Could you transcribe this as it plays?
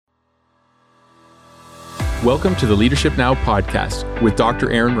Welcome to the Leadership Now podcast with Dr.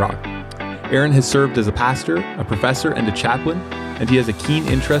 Aaron Rock. Aaron has served as a pastor, a professor, and a chaplain, and he has a keen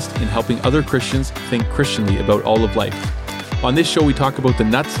interest in helping other Christians think Christianly about all of life. On this show, we talk about the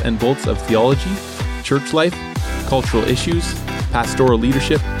nuts and bolts of theology, church life, cultural issues, pastoral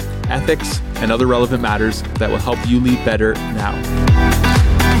leadership, ethics, and other relevant matters that will help you lead better now.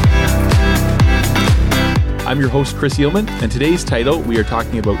 I'm your host, Chris Yeilman, and today's title, we are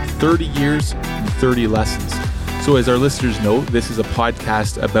talking about 30 years and 30 lessons. So as our listeners know, this is a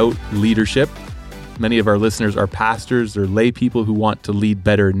podcast about leadership. Many of our listeners are pastors or lay people who want to lead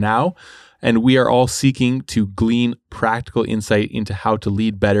better now, and we are all seeking to glean practical insight into how to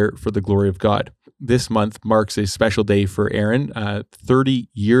lead better for the glory of God. This month marks a special day for Aaron, 30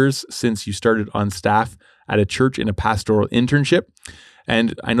 years since you started on staff at a church in a pastoral internship.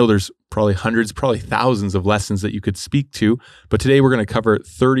 And I know there's probably hundreds, probably thousands of lessons that you could speak to, but today we're going to cover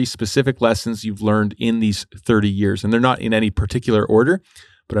 30 specific lessons you've learned in these 30 years. And they're not in any particular order,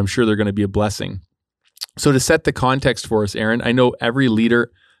 but I'm sure they're going to be a blessing. So to set the context for us, Aaron, I know every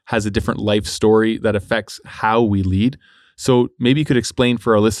leader has a different life story that affects how we lead. So maybe you could explain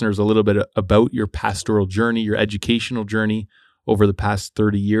for our listeners a little bit about your pastoral journey, your educational journey over the past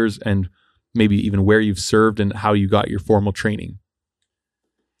 30 years, and maybe even where you've served and how you got your formal training.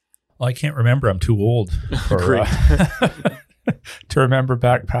 Well, I can't remember. I'm too old to remember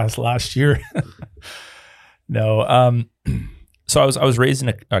back past last year. No. So I was raised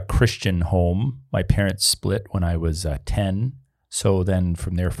in a Christian home. My parents split when I was 10. So then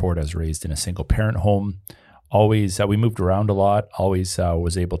from there forward, I was raised in a single parent home. Always, we moved around a lot. Always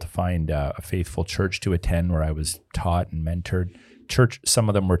was able to find a faithful church to attend where I was taught and mentored. Church, some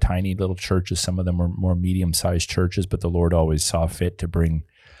of them were tiny little churches. Some of them were more medium-sized churches, but the Lord always saw fit to bring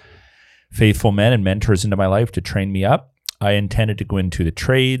faithful men and mentors into my life to train me up. I intended to go into the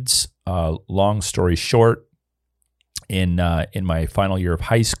trades. Long story short, in my final year of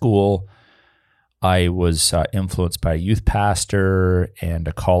high school, I was influenced by a youth pastor and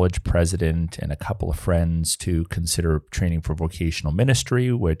a college president and a couple of friends to consider training for vocational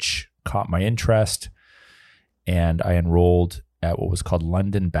ministry, which caught my interest. And I enrolled at what was called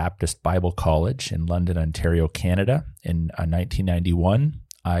London Baptist Bible College in London, Ontario, Canada in 1991.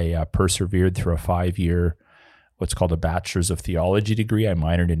 I persevered through a 5-year, what's called a Bachelor's of Theology degree. I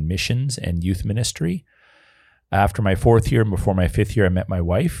minored in missions and youth ministry. After my 4th year and before my 5th year, I met my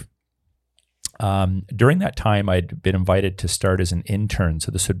wife. During that time, I'd been invited to start as an intern.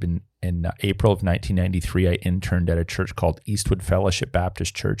 So this had been in April of 1993. I interned at a church called Eastwood Fellowship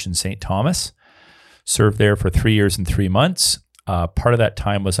Baptist Church in St. Thomas. Served there for 3 years and 3 months. Part of that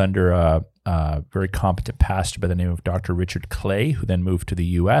time was under a very competent pastor by the name of Dr. Richard Clay, who then moved to the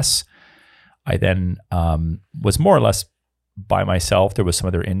U.S. I then was more or less by myself. There was some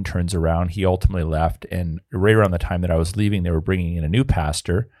other interns around. He ultimately left, and right around the time that I was leaving, they were bringing in a new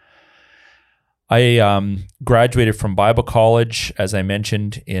pastor. I graduated from Bible college, as I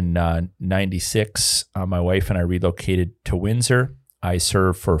mentioned, in 96. My wife and I relocated to Windsor. I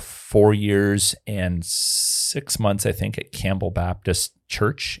served for 4 years and 6 months, I think, at Campbell Baptist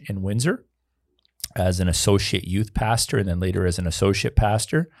Church in Windsor as an associate youth pastor and then later as an associate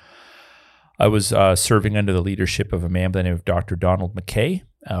pastor. I was serving under the leadership of a man by the name of Dr. Donald McKay.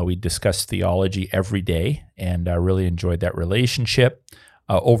 We discussed theology every day, and I really enjoyed that relationship.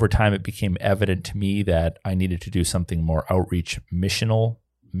 Over time, it became evident to me that I needed to do something more outreach,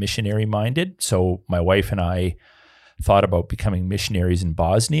 missionary-minded. So my wife and I thought about becoming missionaries in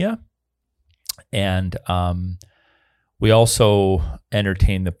Bosnia. And we also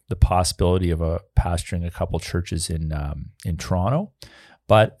entertained the possibility of pastoring a couple churches in Toronto.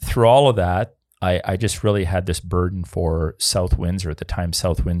 But through all of that, I just really had this burden for South Windsor. At the time,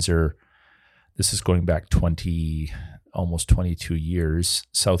 South Windsor, this is going back almost 22 years.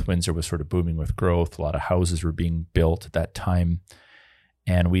 South Windsor was sort of booming with growth. A lot of houses were being built at that time.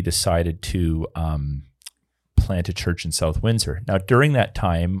 And we decided to plant a church in South Windsor. Now, during that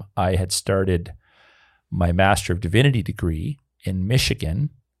time, I had started my Master of Divinity degree in Michigan,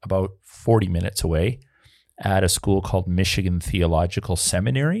 about 40 minutes away, at a school called Michigan Theological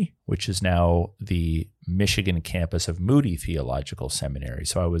Seminary, which is now the Michigan campus of Moody Theological Seminary.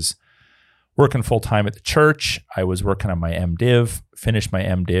 So I was working full-time at the church. I was working on my MDiv, finished my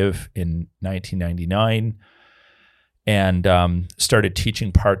MDiv in 1999, and started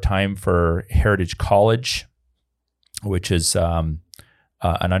teaching part-time for Heritage College, which is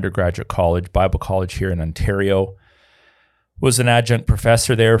an undergraduate college, Bible college here in Ontario. Was an adjunct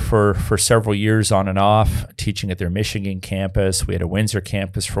professor there for several years on and off, teaching at their Michigan campus. We had a Windsor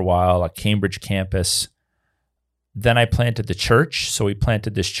campus for a while, a Cambridge campus. Then I planted the church. So we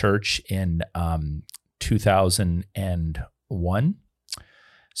planted this church in 2001.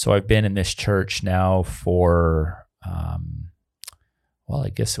 So I've been in this church now for, I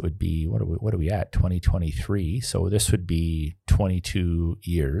guess it would be, what are we at, 2023. So this would be 22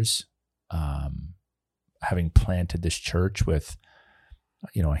 years, having planted this church with,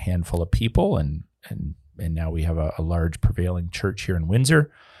 a handful of people, and now we have a large prevailing church here in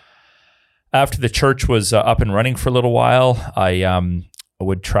Windsor. After the church was up and running for a little while, I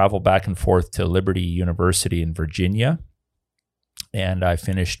would travel back and forth to Liberty University in Virginia, and I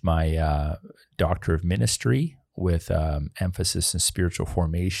finished my Doctor of Ministry with emphasis in spiritual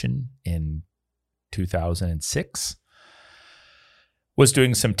formation in 2006. Was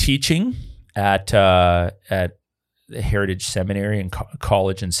doing some teaching at the Heritage Seminary and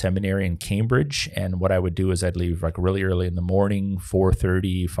College and Seminary in Cambridge. And what I would do is I'd leave like really early in the morning,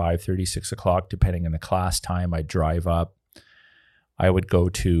 4:30, 5:30, 6 o'clock, depending on the class time. I'd drive up. I would go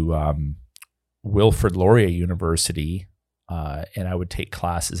to Wilfrid Laurier University, and I would take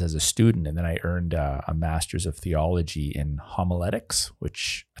classes as a student. And then I earned a Master's of Theology in Homiletics,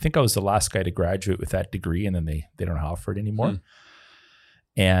 which I think I was the last guy to graduate with that degree, and then they don't offer it anymore.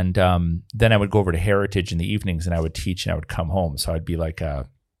 And then I would go over to Heritage in the evenings, and I would teach, and I would come home. So I'd be like a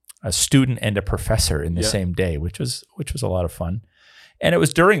student and a professor in the same day, which was a lot of fun. And it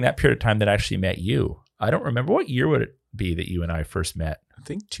was during that period of time that I actually met you. I don't remember, what year would it be that you and I first met? I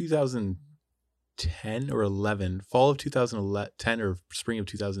think 2010 or 11, fall of 2010 or spring of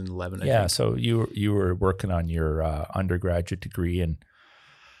 2011. I think. So you were working on your undergraduate degree, and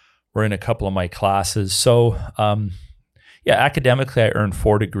were in a couple of my classes. So academically I earned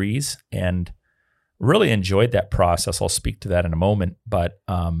 4 degrees and really enjoyed that process. I'll speak to that in a moment, but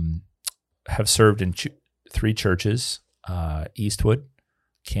have served in 3 churches, Eastwood,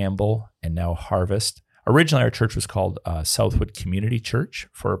 Campbell, and now Harvest. Originally, our church was called Southwood Community Church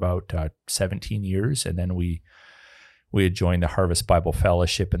for about 17 years, and then we had joined the Harvest Bible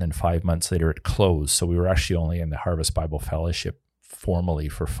Fellowship, and then 5 months later it closed. So we were actually only in the Harvest Bible Fellowship formally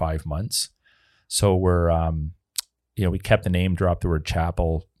for 5 months. So we're we kept the name, dropped the word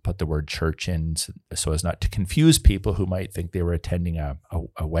chapel, put the word church in so as not to confuse people who might think they were attending a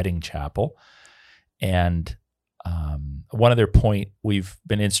wedding chapel. And one other point, we've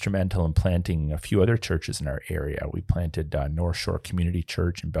been instrumental in planting a few other churches in our area. We planted North Shore Community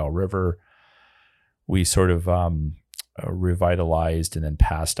Church in Bell River. We sort of revitalized and then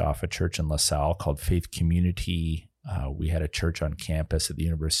passed off a church in LaSalle called Faith Community. We had a church on campus at the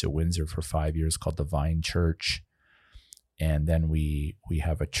University of Windsor for 5 years called the Vine Church. And then we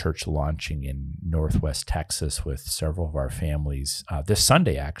have a church launching in Northwest Texas with several of our families this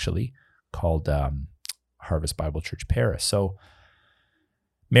Sunday, actually, called Harvest Bible Church Paris. So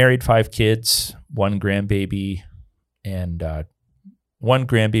married, 5 kids, 1 grandbaby, and 1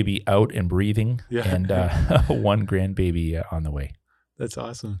 grandbaby out and breathing, and 1 grandbaby on the way. That's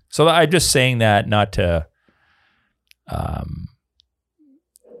awesome. So I'm just saying that not to,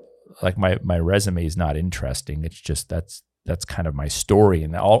 like my resume is not interesting. It's just that's kind of my story.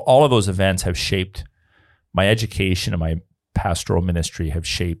 And all of those events have shaped my education, and my pastoral ministry have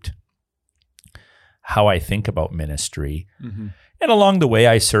shaped how I think about ministry. Mm-hmm. And along the way,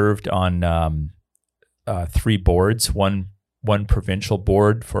 I served on 3 boards, one provincial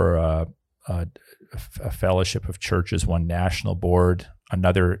board for a fellowship of churches, 1 national board,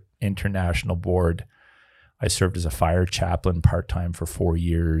 another international board. I served as a fire chaplain part-time for 4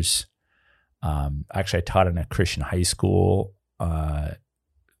 years. Actually, I taught in a Christian high school,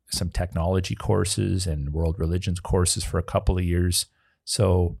 some technology courses and world religions courses for a couple of years.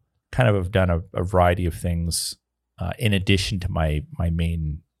 So kind of have done a variety of things in addition to my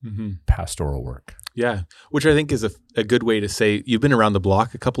main pastoral work. Yeah, which I think is a good way to say you've been around the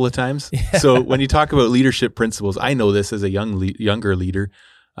block a couple of times. Yeah. So when you talk about leadership principles, I know this as a younger leader.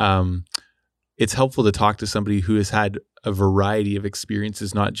 It's helpful to talk to somebody who has had a variety of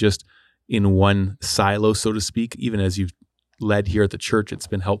experiences, not just in one silo, so to speak. Even as you've led here at the church, it's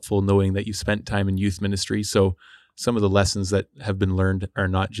been helpful knowing that you spent time in youth ministry. So some of the lessons that have been learned are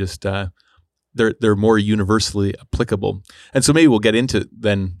not just, they're more universally applicable. And so maybe we'll get into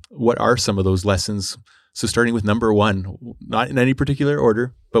then what are some of those lessons. So starting with number 1, not in any particular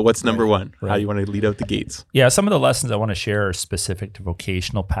order, but what's number 1? Right. How do you want to lead out the gates? Yeah, some of the lessons I want to share are specific to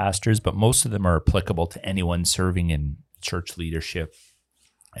vocational pastors, but most of them are applicable to anyone serving in church leadership,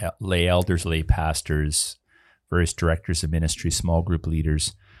 lay elders, lay pastors, various directors of ministry, small group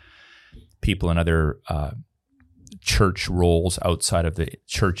leaders, people in other church roles outside of the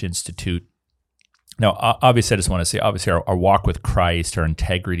church institute. Now, obviously, I just want to say, our walk with Christ, our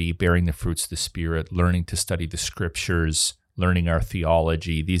integrity, bearing the fruits of the Spirit, learning to study the Scriptures, learning our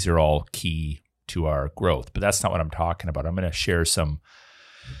theology, these are all key to our growth. But that's not what I'm talking about. I'm going to share some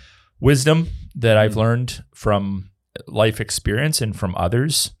wisdom that I've learned from life experience and from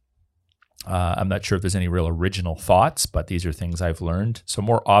others. I'm not sure if there's any real original thoughts, but these are things I've learned. So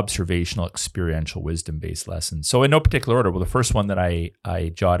more observational, experiential, wisdom-based lessons. So in no particular order, well, the first one that I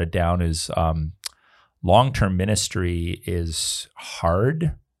jotted down is long-term ministry is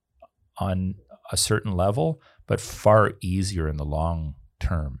hard on a certain level, but far easier in the long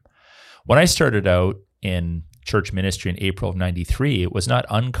term. When I started out in church ministry in April of 93, it was not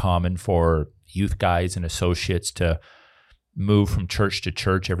uncommon for youth guys and associates to move from church to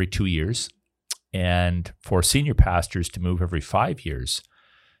church every 2 years, and for senior pastors to move every 5 years.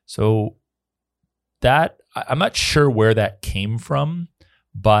 So that, I'm not sure where that came from,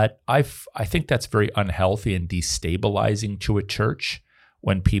 but I think that's very unhealthy and destabilizing to a church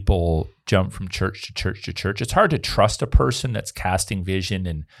when people jump from church to church to church. It's hard to trust a person that's casting vision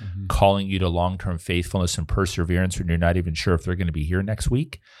and calling you to long-term faithfulness and perseverance when you're not even sure if they're going to be here next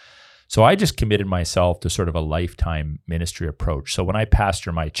week. So I just committed myself to sort of a lifetime ministry approach. So when I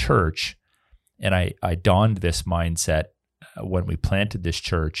pastor my church, and I donned this mindset when we planted this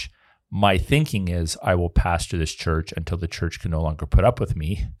church, my thinking is I will pastor this church until the church can no longer put up with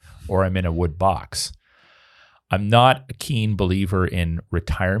me or I'm in a wood box. I'm not a keen believer in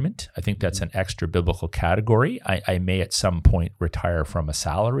retirement. I think that's an extra biblical category. I may at some point retire from a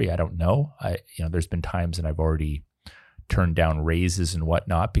salary. I don't know. There's been times that I've already turned down raises and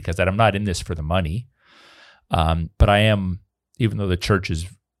whatnot because I'm not in this for the money. But I am, even though the church is,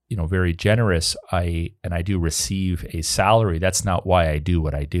 very generous, I do receive a salary. That's not why I do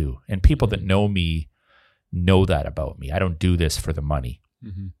what I do. And people that know me know that about me. I don't do this for the money.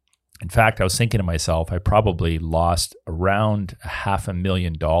 Mm-hmm. In fact, I was thinking to myself, I probably lost around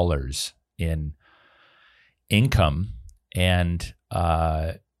 $500,000 in income. And,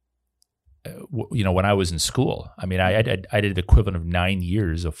 when I was in school, I mean, I did the equivalent of 9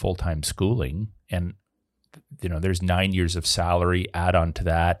 years of full-time schooling, and, there's 9 years of salary, add on to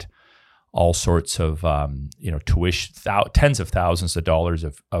that, all sorts of, tuition, tens of thousands of dollars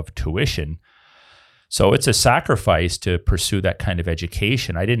of tuition. So it's a sacrifice to pursue that kind of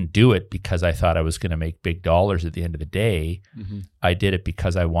education. I didn't do it because I thought I was going to make big dollars at the end of the day. Mm-hmm. I did it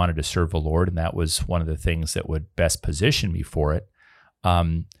because I wanted to serve the Lord, and that was one of the things that would best position me for it.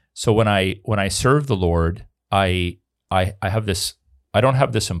 So when I serve the Lord, I have this. I don't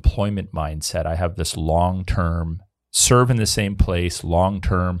have this employment mindset. I have this long-term, serve in the same place,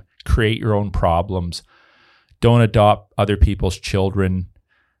 long-term, create your own problems. Don't adopt other people's children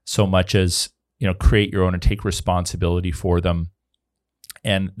so much as create your own and take responsibility for them.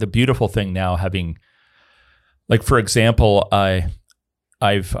 And the beautiful thing now, having, like, for example,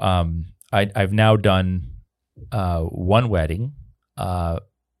 I've now done one wedding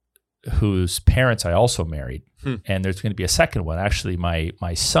whose parents I also married, and there's going to be a second one. Actually,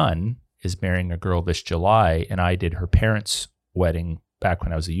 my son is marrying a girl this July, and I did her parents' wedding back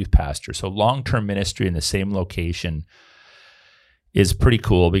when I was a youth pastor. So long-term ministry in the same location is pretty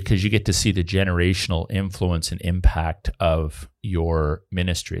cool because you get to see the generational influence and impact of your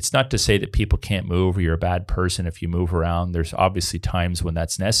ministry. It's not to say that people can't move or you're a bad person if you move around. There's obviously times when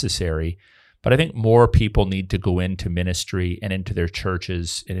that's necessary, but I think more people need to go into ministry and into their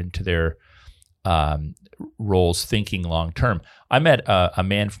churches and into their roles thinking long-term. I met a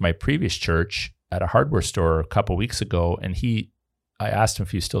man from my previous church at a hardware store a couple weeks ago, and I asked him if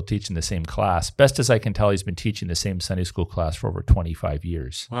he was still teaching the same class. Best as I can tell, he's been teaching the same Sunday school class for over 25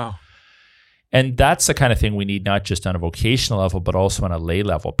 years. Wow. And that's the kind of thing we need, not just on a vocational level, but also on a lay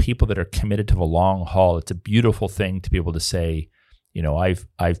level. People that are committed to the long haul. It's a beautiful thing to be able to say,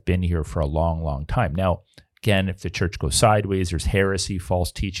 I've been here for a long, long time. Now, again, if the church goes sideways, there's heresy,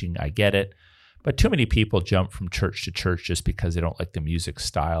 false teaching, I get it. But too many people jump from church to church just because they don't like the music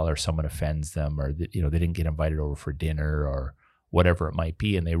style or someone offends them or they didn't get invited over for dinner or whatever it might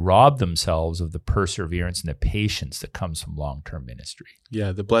be, and they rob themselves of the perseverance and the patience that comes from long-term ministry.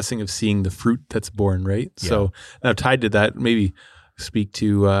 Yeah, the blessing of seeing the fruit that's born, right? Yeah. So now tied to that, maybe speak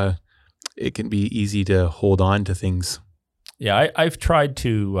to it can be easy to hold on to things. Yeah, I've tried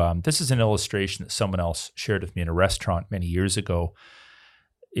to, this is an illustration that someone else shared with me in a restaurant many years ago.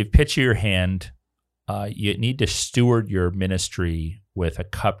 If picture your hand, you need to steward your ministry with a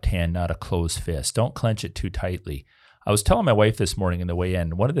cupped hand, not a closed fist. Don't clench it too tightly. I was telling my wife this morning on the way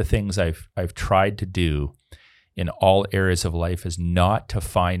in, one of the things I've tried to do in all areas of life is not to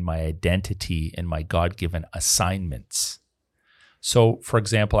find my identity in my God-given assignments. So, for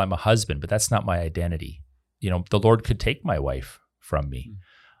example, I'm a husband, but that's not my identity. The Lord could take my wife from me.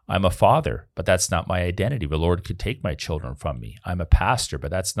 I'm a father, but that's not my identity. The Lord could take my children from me. I'm a pastor,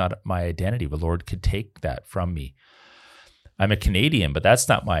 but that's not my identity. The Lord could take that from me. I'm a Canadian, but that's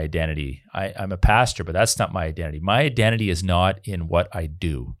not my identity. I'm a pastor, but that's not my identity. My identity is not in what I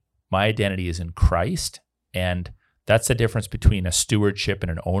do. My identity is in Christ, and that's the difference between a stewardship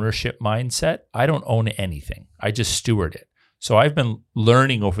and an ownership mindset. I don't own anything. I just steward it. So I've been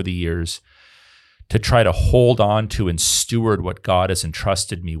learning over the years to try to hold on to and steward what God has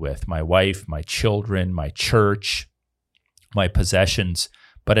entrusted me with, my wife, my children, my church, my possessions.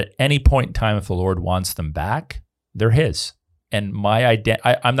 But at any point in time, if the Lord wants them back, they're His. And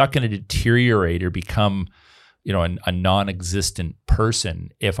I'm not going to deteriorate or become, a non-existent person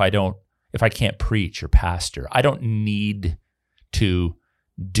if I can't preach or pastor. I don't need to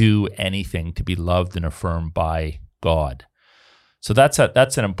do anything to be loved and affirmed by God. So that's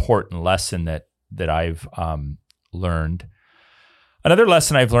an important lesson that I've learned. Another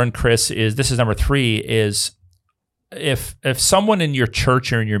lesson I've learned, Chris, this is number 3, is if someone in your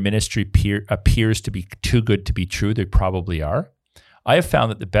church or in your ministry appears to be too good to be true, they probably are. I have found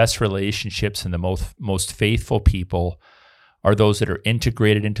that the best relationships and the most faithful people are those that are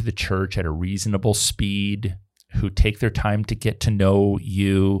integrated into the church at a reasonable speed, who take their time to get to know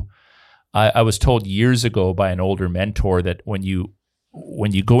you. I was told years ago by an older mentor that when you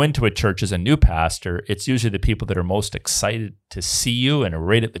go into a church as a new pastor, it's usually the people that are most excited to see you and are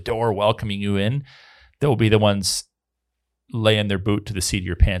right at the door welcoming you in. They'll be the ones laying their boot to the seat of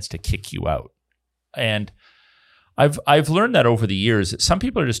your pants to kick you out. And I've learned that over the years that some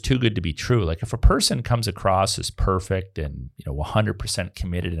people are just too good to be true. Like if a person comes across as perfect and 100%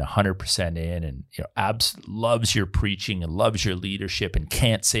 committed and 100% in, and loves your preaching and loves your leadership and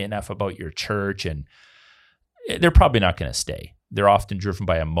can't say enough about your church, and they're probably not going to stay. They're often driven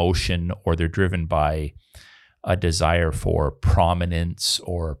by emotion, or they're driven by a desire for prominence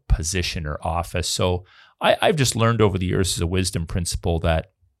or position or office. So I've just learned over the years as a wisdom principle that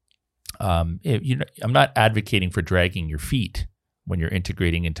I'm not advocating for dragging your feet when you're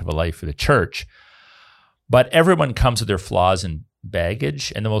integrating into the life of the church, but everyone comes with their flaws and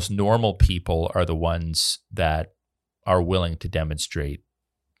baggage, and the most normal people are the ones that are willing to demonstrate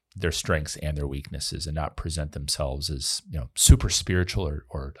their strengths and their weaknesses and not present themselves as super spiritual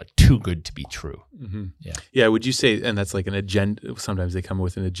or too good to be true. Mm-hmm. Yeah. Would you say, and that's like an agenda, sometimes they come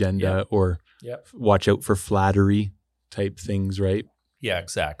with an agenda or watch out for flattery type things, right? Yeah,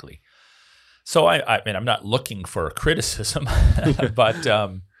 exactly. So I mean, I'm not looking for criticism, but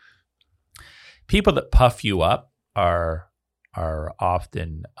people that puff you up are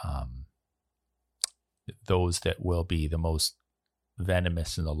often those that will be the most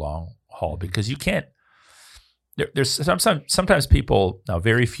venomous in the long haul, because you can't. There's sometimes people, now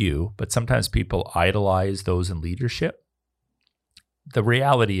very few, but sometimes people idolize those in leadership. The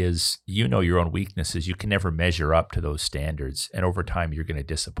reality is, your own weaknesses. You can never measure up to those standards, and over time, you're going to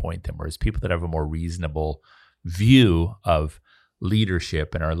disappoint them. Whereas people that have a more reasonable view of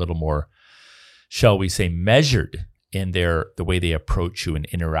leadership and are a little more, shall we say, measured in the way they approach you and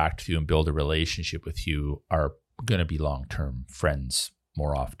interact with you and build a relationship with you, are going to be long-term friends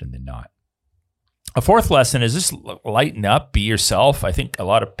more often than not. A fourth lesson is just lighten up, be yourself. I think a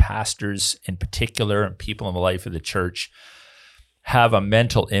lot of pastors in particular and people in the life of the church have a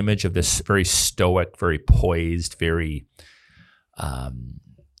mental image of this very stoic, very poised, very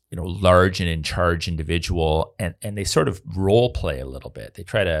large and in charge individual, and they sort of role play a little bit. They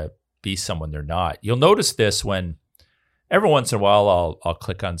try to be someone they're not. You'll notice this when every once in a while I'll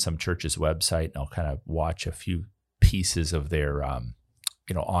click on some church's website and I'll kind of watch a few pieces of their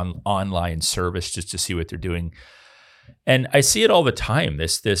online service just to see what they're doing, and I see it all the time.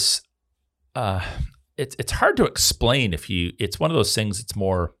 It's hard to explain it's one of those things that's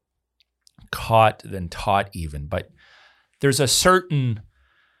more caught than taught even, but there's a certain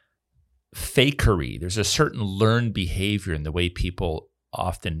fakery, there's a certain learned behavior in the way people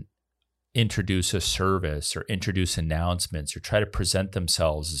often introduce a service or introduce announcements or try to present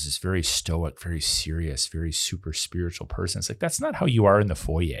themselves as this very stoic, very serious, very super spiritual person. It's like, that's not how you are in the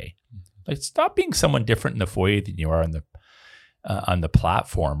foyer. Like, stop being someone different in the foyer than you are on the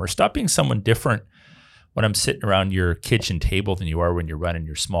platform, or stop being someone different when I'm sitting around your kitchen table than you are when you're running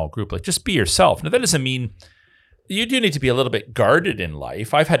your small group. Like, just be yourself. Now, that doesn't mean you do need to be a little bit guarded in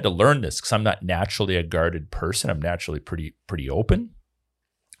life. I've had to learn this because I'm not naturally a guarded person. I'm naturally pretty open.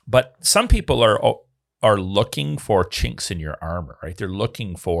 But some people are looking for chinks in your armor, right? They're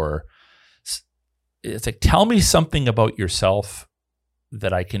looking for, it's like, tell me something about yourself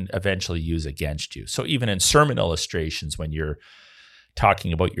that I can eventually use against you. So even in sermon illustrations, when you're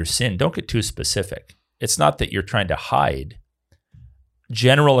talking about your sin, don't get too specific. It's not that you're trying to hide.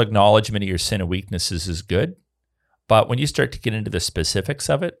 general acknowledgement of your sin and weaknesses is good. But when you start to get into the specifics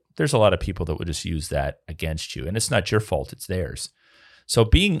of it, there's a lot of people that would just use that against you. And it's not your fault, it's theirs. So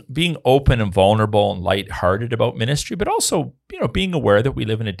being open and vulnerable and lighthearted about ministry, but also, being aware that we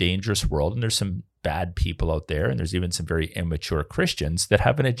live in a dangerous world and there's some bad people out there, and there's even some very immature Christians that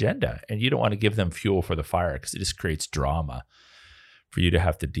have an agenda, and you don't want to give them fuel for the fire because it just creates drama for you to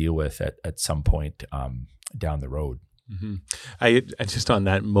have to deal with at some point down the road. Mm-hmm. I just on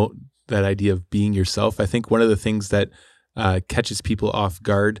that that idea of being yourself, I think one of the things that catches people off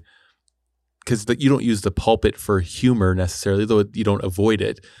guard, because you don't use the pulpit for humor necessarily, though you don't avoid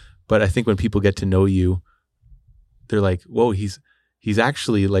it. But I think when people get to know you, they're like, "Whoa, he's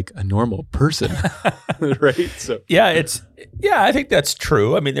actually like a normal person," right? So I think that's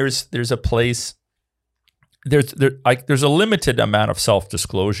true. I mean, there's a place. There's a limited amount of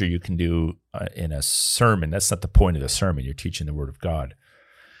self-disclosure you can do in a sermon. That's not the point of the sermon. You're teaching the Word of God.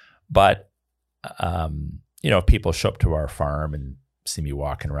 But if people show up to our farm and see me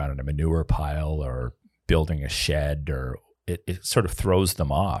walking around in a manure pile or building a shed, or it sort of throws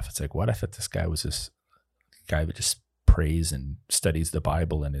them off. It's like, what? I thought this guy was this guy that just prays and studies the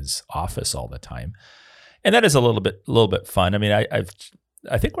Bible in his office all the time. And that is a little bit fun. I mean,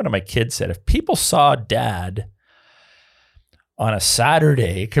 I think one of my kids said, if people saw Dad on a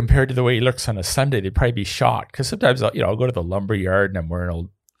Saturday compared to the way he looks on a Sunday, they'd probably be shocked. Because sometimes I'll go to the lumber yard and I'm wearing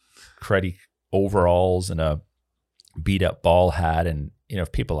old cruddy overalls and a beat up ball hat. And,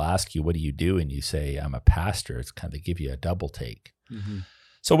 if people ask you, what do you do? And you say, I'm a pastor, it's kind of, they give you a double take. Mm-hmm.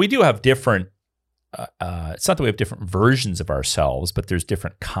 So we do have different, it's not that we have different versions of ourselves, but there's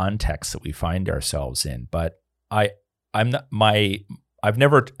different contexts that we find ourselves in. But I've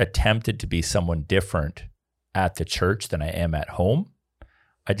never attempted to be someone different at the church than I am at home.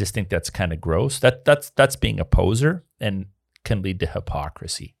 I just think that's kind of gross. That's being a poser and can lead to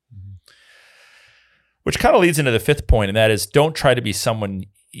hypocrisy. Which kind of leads into the fifth point, and that is, don't try to be someone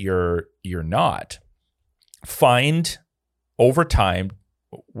you're not. Find over time,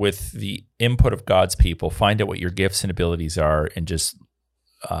 with the input of God's people, find out what your gifts and abilities are, and just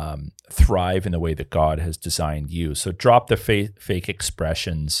thrive in the way that God has designed you. So drop the fake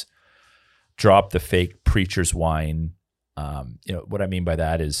expressions, drop the fake preacher's whine. What I mean by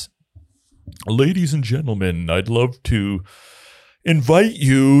that is, ladies and gentlemen, I'd love to invite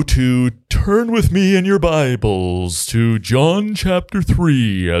you to turn with me in your Bibles to John chapter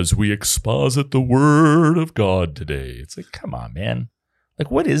 3 as we exposit the Word of God today. It's like, come on, man.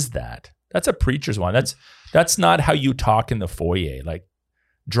 Like, what is that? That's a preacher's whine. That's not how you talk in the foyer. Like,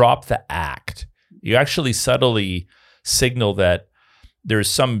 drop the act. You actually subtly signal that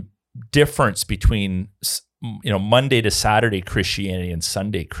there's some difference between, Monday to Saturday Christianity and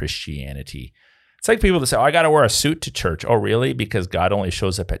Sunday Christianity. It's like people that say, I got to wear a suit to church. Oh, really? Because God only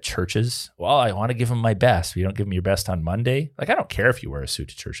shows up at churches? Well, I want to give him my best. If you don't give him your best on Monday, like, I don't care if you wear a suit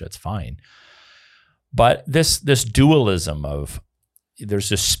to church. That's fine. But this dualism of, there's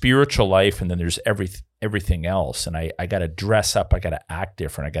this spiritual life and then there's everything else. And I got to dress up. I got to act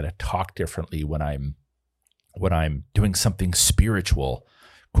different. I got to talk differently when I'm doing something spiritual,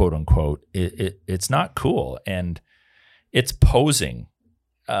 quote unquote. It's not cool. And it's posing.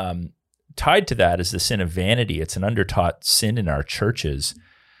 Tied to that is the sin of vanity. It's an undertaught sin in our churches.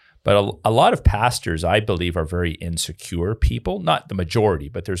 But a lot of pastors, I believe, are very insecure people. Not the majority,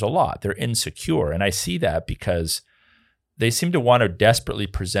 but there's a lot. They're insecure. And I see that because they seem to want to desperately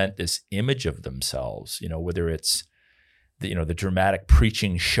present this image of themselves, whether it's the dramatic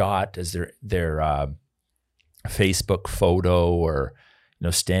preaching shot as their Facebook photo, or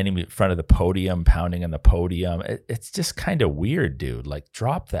standing in front of the podium, pounding on the podium. It's just kind of weird, dude. Like,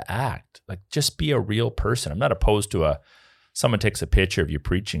 drop the act. Like, just be a real person. I'm not opposed to someone takes a picture of you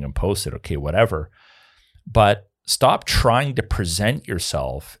preaching and posts it. Okay, whatever. But stop trying to present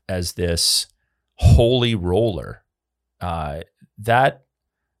yourself as this holy roller. That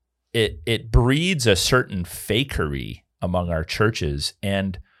it breeds a certain fakery among our churches,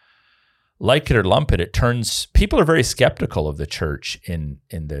 and like it or lump it, people are very skeptical of the church in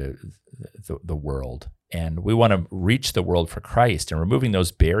the world. And we want to reach the world for Christ, and removing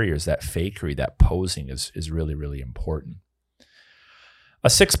those barriers, that fakery, that posing is really, really important. A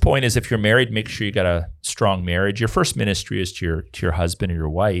sixth point is, if you're married, make sure you got a strong marriage. Your first ministry is to your husband or your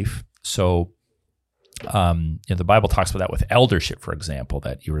wife. So the Bible talks about that with eldership, for example,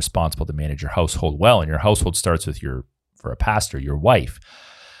 that you're responsible to manage your household well, and your household starts with for a pastor, your wife.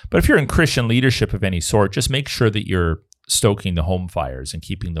 But if you're in Christian leadership of any sort, just make sure that you're stoking the home fires and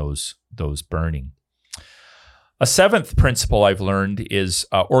keeping those burning. A seventh principle I've learned is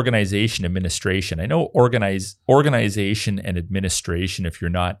organization administration. I know organization and administration, if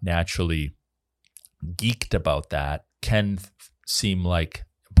you're not naturally geeked about that, can seem like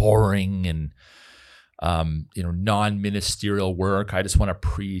boring and non-ministerial work. I just want to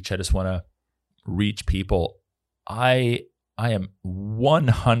preach. I just want to reach people. I am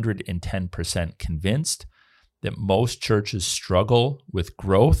 110% convinced that most churches struggle with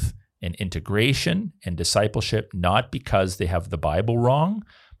growth and integration and discipleship, not because they have the Bible wrong,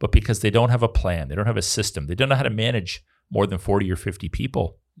 but because they don't have a plan. They don't have a system. They don't know how to manage more than 40 or 50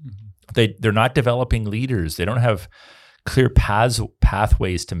 people. Mm-hmm. They're not developing leaders. They don't have clear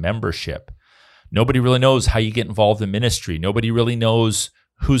pathways to membership. Nobody really knows how you get involved in ministry. Nobody really knows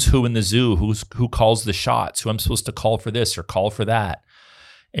who's who in the zoo, who calls the shots, who I'm supposed to call for this or call for that.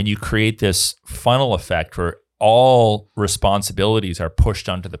 And you create this funnel effect where all responsibilities are pushed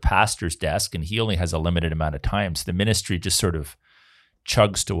onto the pastor's desk, and he only has a limited amount of time. So the ministry just sort of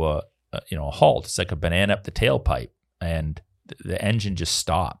chugs to a halt. It's like a banana up the tailpipe, and the engine just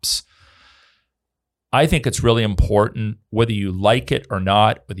stops. I think it's really important, whether you like it or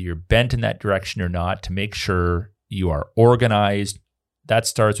not, whether you're bent in that direction or not, to make sure you are organized. That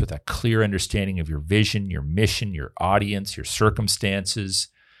starts with a clear understanding of your vision, your mission, your audience, your circumstances.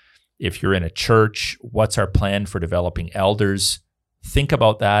 If you're in a church, what's our plan for developing elders? Think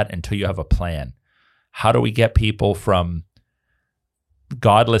about that until you have a plan. How do we get people from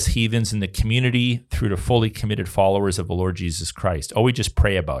godless heathens in the community through to fully committed followers of the Lord Jesus Christ? Oh, we just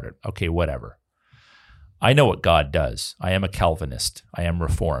pray about it. Okay, whatever. I know what God does. I am a Calvinist. I am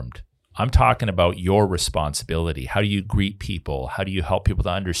Reformed. I'm talking about your responsibility. How do you greet people? How do you help people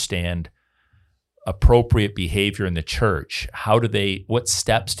to understand appropriate behavior in the church? What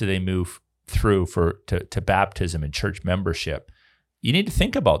steps do they move through to baptism and church membership? You need to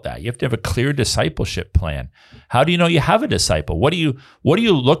think about that. You have to have a clear discipleship plan. How do you know you have a disciple? What are you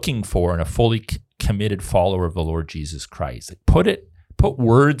looking for in a fully committed follower of the Lord Jesus Christ? Like put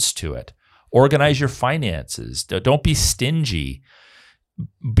words to it. Organize your finances. Don't be stingy.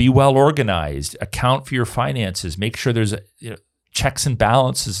 Be well organized. Account for your finances. Make sure there's checks and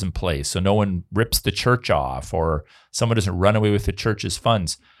balances in place so no one rips the church off or someone doesn't run away with the church's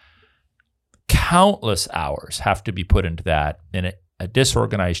funds. Countless hours have to be put into that in a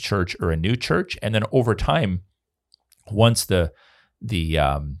disorganized church or a new church. And then over time, once the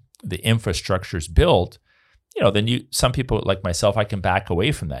infrastructure is built, then some people like myself, I can back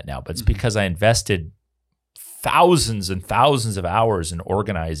away from that now. But it's because I invested thousands and thousands of hours in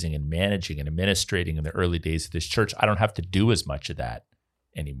organizing and managing and administrating in the early days of this church. I don't have to do as much of that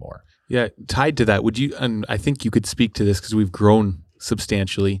anymore. Yeah, tied to that, and I think you could speak to this because we've grown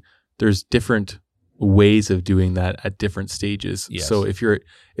substantially. There's different ways of doing that at different stages. Yes. So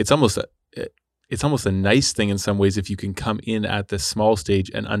it's almost a nice thing in some ways if you can come in at the small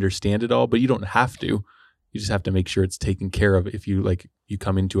stage and understand it all, but you don't have to. You just have to make sure it's taken care of. If you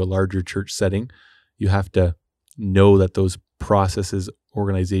come into a larger church setting, you have to know that those processes,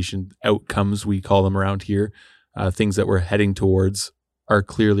 organization outcomes, we call them around here, things that we're heading towards are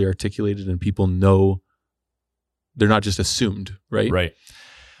clearly articulated and people know they're not just assumed, right? Right.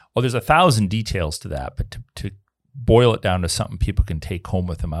 Well, there's 1,000 details to that, but to boil it down to something people can take home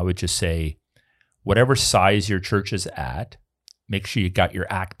with them, I would just say, whatever size your church is at, make sure you got your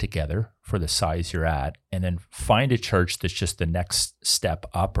act together for the size you're at, and then find a church that's just the next step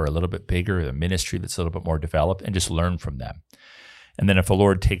up or a little bit bigger, a ministry that's a little bit more developed, and just learn from them. And then if the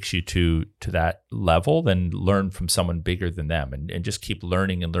Lord takes you to that level, then learn from someone bigger than them and just keep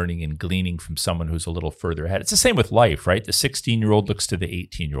learning and gleaning from someone who's a little further ahead. It's the same with life, right? The 16-year-old looks to the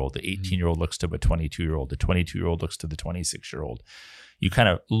 18-year-old. The 18-year-old looks to the 22-year-old. The 22-year-old looks to the 26-year-old. You kind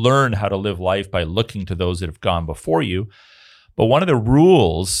of learn how to live life by looking to those that have gone before you. But one of the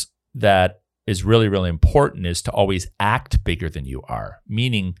rules that is really, really important is to always act bigger than you are,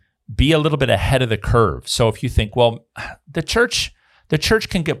 meaning be a little bit ahead of the curve. So if you think, well, the church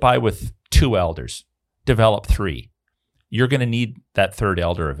can get by with 2 elders, develop 3. You're going to need that 3rd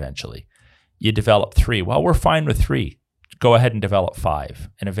elder eventually. You develop 3. Well, we're fine with 3. Go ahead and develop 5,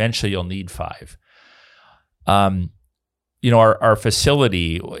 and eventually you'll need 5. Our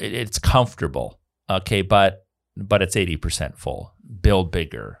facility, it's comfortable, okay, but it's 80% full. Build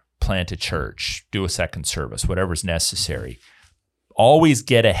bigger, plant a church, do a second service, whatever's necessary. Always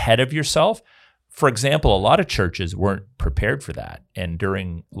get ahead of yourself. For example, a lot of churches weren't prepared for that. And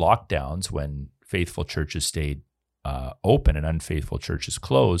during lockdowns, when faithful churches stayed open and unfaithful churches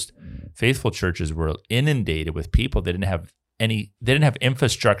closed, faithful churches were inundated with people that they didn't have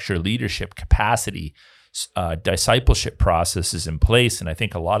infrastructure, leadership, capacity, discipleship processes in place. And I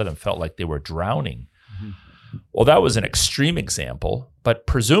think a lot of them felt like they were drowning. Well, that was an extreme example, but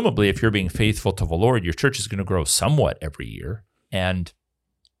presumably if you're being faithful to the Lord, your church is going to grow somewhat every year, and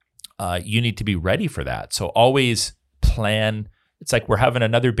you need to be ready for that. So always plan. It's like we're having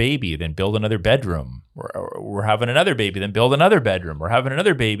another baby, then build another bedroom. We're having another baby, then build another bedroom. We're having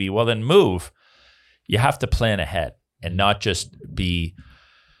another baby, well, then move. You have to plan ahead and not just be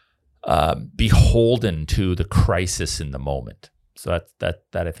beholden to the crisis in the moment. So that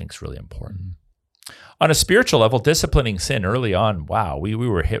I think is really important. Mm-hmm. On a spiritual level, disciplining sin early on, wow, we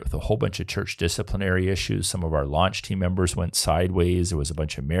were hit with a whole bunch of church disciplinary issues. Some of our launch team members went sideways. There was a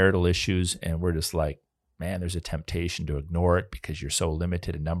bunch of marital issues, and we're just like, man, there's a temptation to ignore it because you're so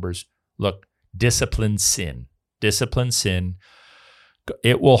limited in numbers. Look, discipline sin. Discipline sin.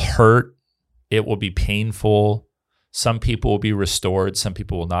 It will hurt. It will be painful. Some people will be restored. Some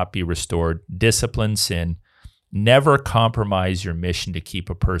people will not be restored. Discipline sin. Never compromise your mission to keep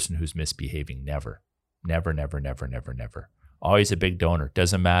a person who's misbehaving. Never. Never, never, never, never, never. Always a big donor.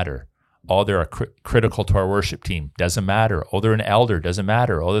 Doesn't matter. Oh, they're critical to our worship team. Doesn't matter. Oh, they're an elder. Doesn't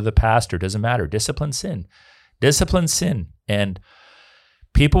matter. Oh, they're the pastor. Doesn't matter. Discipline sin. Discipline sin. And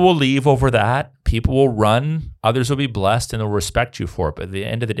people will leave over that. People will run. Others will be blessed and they'll respect you for it. But at the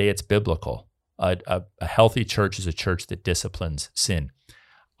end of the day, it's biblical. A healthy church is a church that disciplines sin.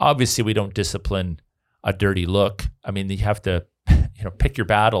 Obviously, we don't discipline a dirty look. I mean, you have to, pick your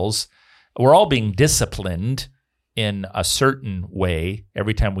battles. We're all being disciplined in a certain way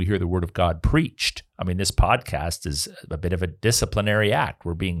every time we hear the word of God preached. I mean, this podcast is a bit of a disciplinary act.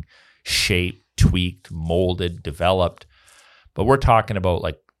 We're being shaped, tweaked, molded, developed. But we're talking about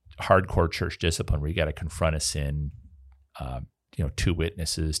like hardcore church discipline where you got to confront a sin, 2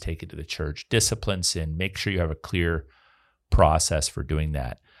 witnesses, take it to the church, discipline sin, make sure you have a clear process for doing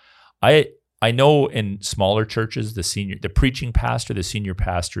that. I know in smaller churches, the preaching pastor, the senior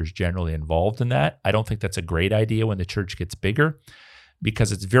pastor is generally involved in that. I don't think that's a great idea when the church gets bigger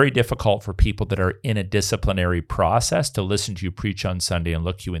because it's very difficult for people that are in a disciplinary process to listen to you preach on Sunday and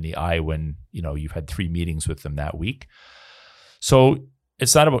look you in the eye when, you've had 3 meetings with them that week. So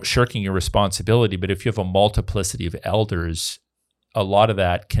it's not about shirking your responsibility, but if you have a multiplicity of elders, a lot of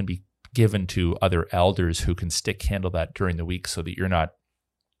that can be given to other elders who can handle that during the week so that you're not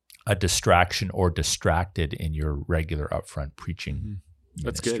a distraction or distracted in your regular upfront preaching.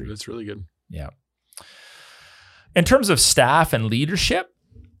 That's ministry. good. That's really good. Yeah. In terms of staff and leadership,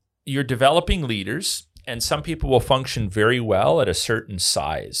 you're developing leaders, and some people will function very well at a certain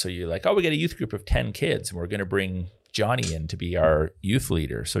size. So you're like, oh, we got a youth group of 10 kids, and we're going to bring Johnny in to be our youth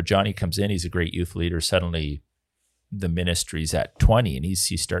leader. So Johnny comes in, he's a great youth leader. Suddenly the ministry's at 20 and he's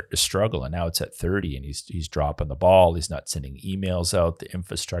starting to struggle, and now it's at 30 and he's dropping the ball. He's not sending emails out. The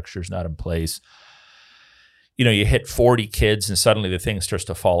infrastructure's not in place. You hit 40 kids and suddenly the thing starts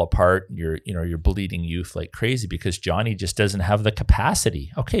to fall apart and you're bleeding youth like crazy because Johnny just doesn't have the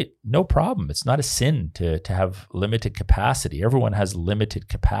capacity. Okay, no problem. It's not a sin to have limited capacity. Everyone has limited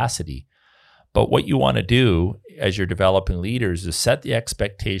capacity. But what you want to do as you're developing leaders is set the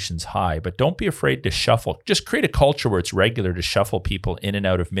expectations high, but don't be afraid to shuffle. Just create a culture where it's regular to shuffle people in and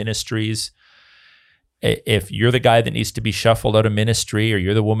out of ministries. If you're the guy that needs to be shuffled out of ministry, or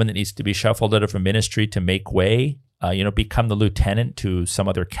you're the woman that needs to be shuffled out of a ministry to make way, become the lieutenant to some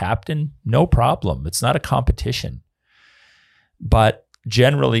other captain, no problem. It's not a competition. But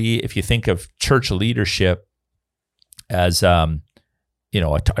generally, if you think of church leadership as a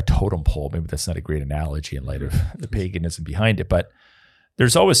totem pole, maybe that's not a great analogy in light of the paganism behind it, but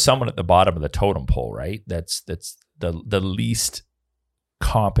there's always someone at the bottom of the totem pole, right? That's the least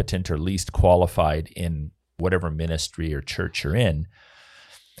competent or least qualified in whatever ministry or church you're in.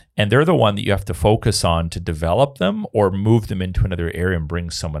 And they're the one that you have to focus on to develop them or move them into another area and bring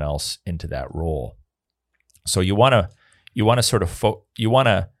someone else into that role. So you want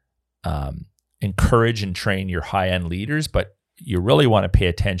to encourage and train your high-end leaders, but you really want to pay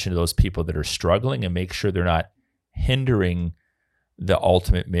attention to those people that are struggling and make sure they're not hindering the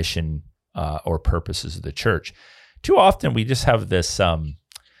ultimate mission or purposes of the church. Too often we just have this,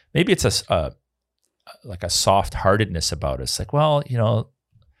 maybe it's like a soft-heartedness about us. Like, well,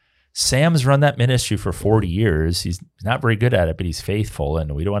 Sam's run that ministry for 40 years. He's not very good at it, but he's faithful,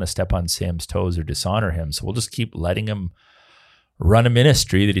 and we don't want to step on Sam's toes or dishonor him. So we'll just keep letting him run a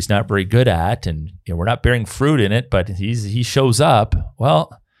ministry that he's not very good at, and we're not bearing fruit in it, but he shows up.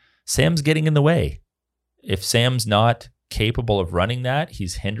 Well, Sam's getting in the way. If Sam's not capable of running that,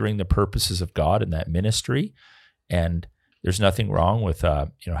 he's hindering the purposes of God in that ministry. And there's nothing wrong with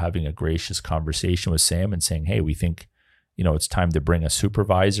having a gracious conversation with Sam and saying, hey, we think it's time to bring a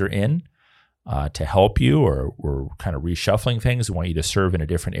supervisor in. to help you, or we're kind of reshuffling things. We want you to serve in a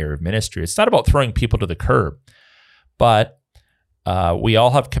different area of ministry. It's not about throwing people to the curb, but we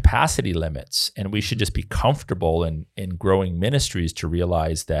all have capacity limits, and we should just be comfortable in growing ministries to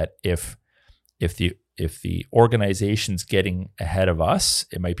realize that if the organization's getting ahead of us,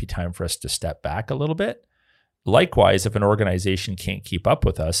 it might be time for us to step back a little bit. Likewise, if an organization can't keep up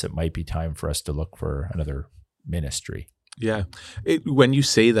with us, it might be time for us to look for another ministry. Yeah. When you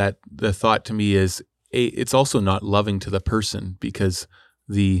say that, the thought to me is it's also not loving to the person, because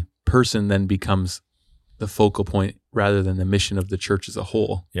the person then becomes the focal point rather than the mission of the church as a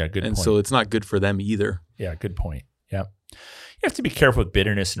whole. Yeah, good point. And so it's not good for them either. Yeah, good point. Yeah. You have to be careful with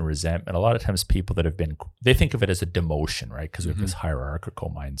bitterness and resentment. A lot of times people that they think of it as a demotion, right? Because we have this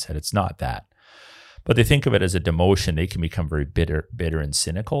hierarchical mindset. It's not that. But they think of it as a demotion. They can become very bitter and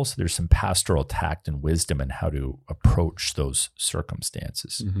cynical. So there's some pastoral tact and wisdom in how to approach those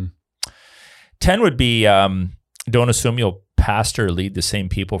circumstances. 10 would be, don't assume you'll pastor or lead the same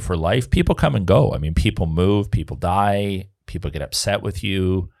people for life. People come and go. I mean, people move, people die, people get upset with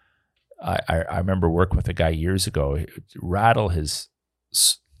you. I remember working with a guy years ago. It would rattle his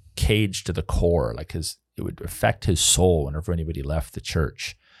cage to the core, like it would affect his soul whenever anybody left the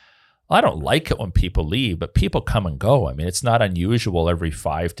church. I don't like it when people leave, but people come and go. I mean, it's not unusual every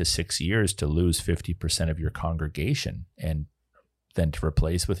 5 to 6 years to lose 50% of your congregation and then to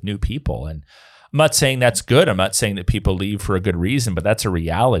replace with new people. And I'm not saying that's good. I'm not saying that people leave for a good reason, but that's a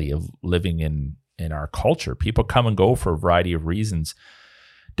reality of living in our culture. People come and go for a variety of reasons.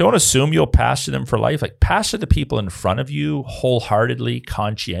 Don't assume you'll pastor them for life. Like, pastor the people in front of you wholeheartedly,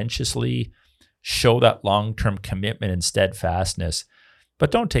 conscientiously, show that long-term commitment and steadfastness. But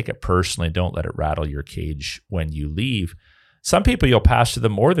don't take it personally. Don't let it rattle your cage when you leave. Some people, you'll pastor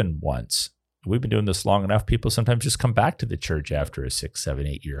them more than once. We've been doing this long enough. People sometimes just come back to the church after a 6, 7,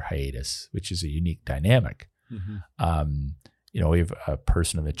 8 year hiatus, which is a unique dynamic. We have a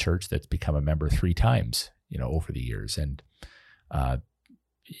person in the church that's become a member 3 times, over the years. And,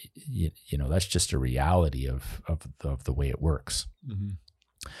 that's just a reality of the way it works.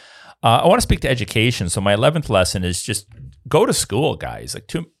 I want to speak to education. So my 11th lesson is just go to school, guys.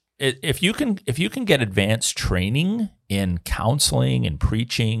 If you can get advanced training in counseling and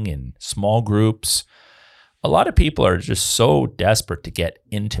preaching and small groups, a lot of people are just so desperate to get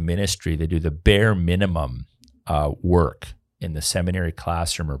into ministry. They do the bare minimum work in the seminary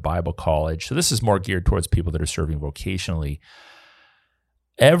classroom or Bible college. So this is more geared towards people that are serving vocationally.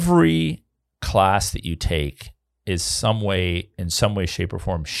 Every class that you take is in some way, shape, or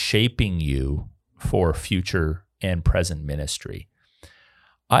form, shaping you for future and present ministry.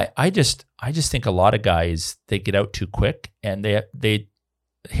 I just think a lot of guys, they get out too quick, and they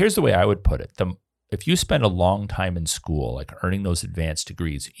here's the way I would put it. If you spend a long time in school, like earning those advanced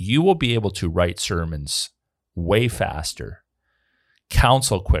degrees, you will be able to write sermons way faster,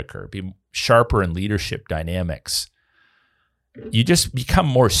 counsel quicker, be sharper in leadership dynamics. You just become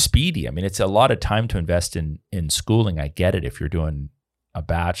more speedy. I mean, it's a lot of time to invest in schooling. I get it. If you're doing a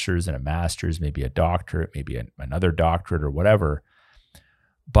bachelor's and a master's, maybe a doctorate, maybe another doctorate or whatever.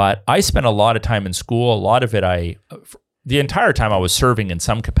 But I spent a lot of time in school. A lot of it, the entire time I was serving in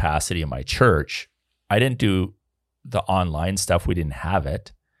some capacity in my church. I didn't do the online stuff. We didn't have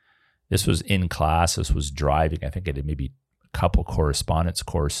it. This was in class. This was driving. I think I did maybe a couple correspondence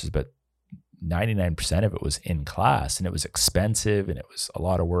courses, but 99% of it was in class, and it was expensive and it was a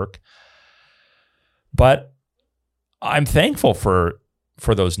lot of work. But I'm thankful for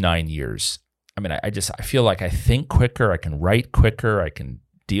those 9 years. I mean, I feel like I think quicker, I can write quicker, I can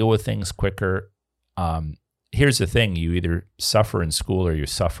deal with things quicker. Here's the thing, you either suffer in school or you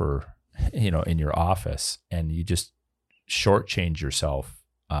suffer, in your office, and you just shortchange yourself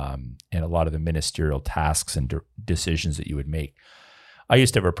in a lot of the ministerial tasks and decisions that you would make. I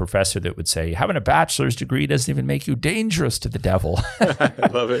used to have a professor that would say, having a bachelor's degree doesn't even make you dangerous to the devil. I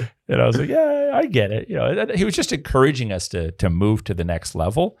love it. And I was like, yeah, I get it. He was just encouraging us to move to the next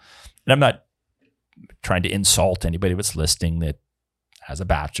level. And I'm not trying to insult anybody that's listening that has a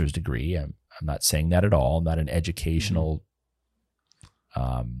bachelor's degree. I'm not saying that at all. I'm not an educational,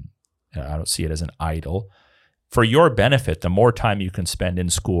 I don't see it as an idol. For your benefit, the more time you can spend in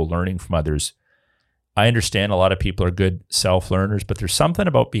school learning from others, I understand a lot of people are good self-learners, but there's something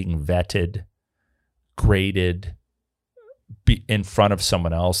about being vetted, graded, be in front of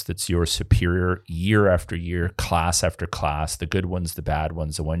someone else that's your superior year after year, class after class, the good ones, the bad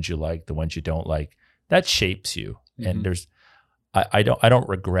ones, the ones you like, the ones you don't like. That shapes you. And I don't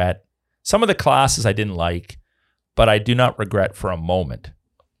regret some of the classes I didn't like, but I do not regret for a moment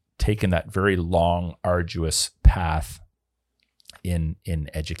taking that very long, arduous path in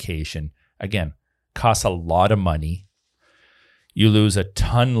education. again, costs a lot of money. You lose a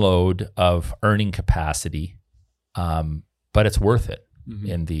ton load of earning capacity, but it's worth it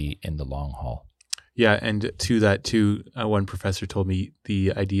in the long haul. Yeah, and to that too, one professor told me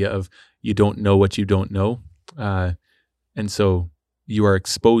the idea of you don't know what you don't know, and so you are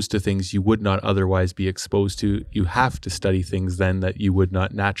exposed to things you would not otherwise be exposed to. You have to study things then that you would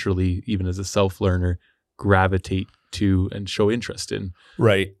not naturally, even as a self-learner, gravitate to and show interest in.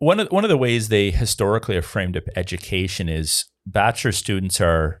 Right. One of the ways they historically have framed up education is bachelor students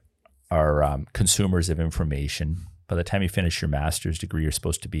are consumers of information. By the time you finish your master's degree, you're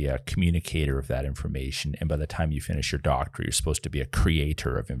supposed to be a communicator of that information. And by the time you finish your doctorate, you're supposed to be a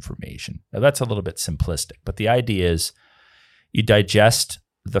creator of information. Now, that's a little bit simplistic, but the idea is you digest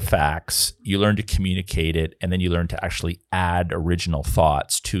the facts, you learn to communicate it, and then you learn to actually add original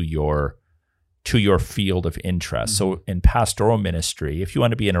thoughts to your field of interest. So in pastoral ministry, if you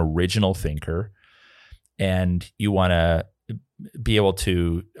want to be an original thinker and you want to be able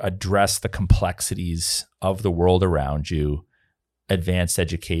to address the complexities of the world around you, advanced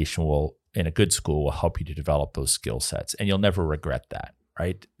education in a good school will help you to develop those skill sets, and you'll never regret that,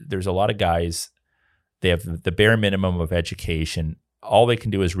 right? There's a lot of guys, they have the bare minimum of education. All they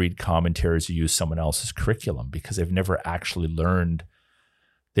can do is read commentaries or use someone else's curriculum because they've never actually learned.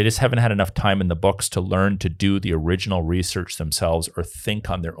 They just haven't had enough time in the books to learn to do the original research themselves or think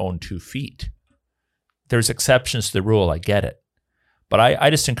on their own 2 feet. There's exceptions to the rule, I get it. But I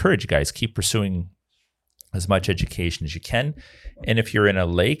just encourage you guys, keep pursuing as much education as you can. And if you're in a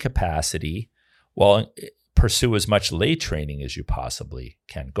lay capacity, well, pursue as much lay training as you possibly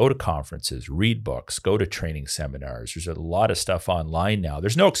can. Go to conferences, read books, go to training seminars. There's a lot of stuff online now.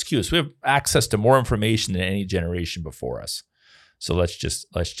 There's no excuse. We have access to more information than any generation before us. So let's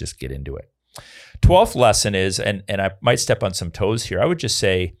just get into it. 12th lesson is, and I might step on some toes here, I would just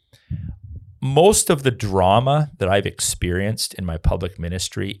say most of the drama that I've experienced in my public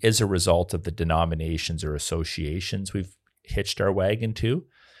ministry is a result of the denominations or associations we've hitched our wagon to.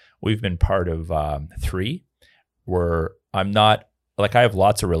 We've been part of 3 where I have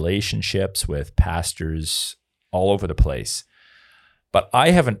lots of relationships with pastors all over the place, but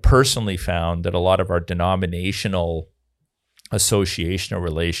I haven't personally found that a lot of our denominational associational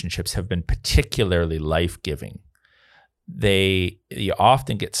relationships have been particularly life-giving. You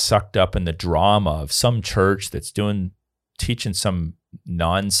often get sucked up in the drama of some church that's teaching some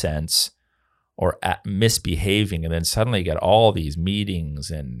nonsense or misbehaving, and then suddenly you get all these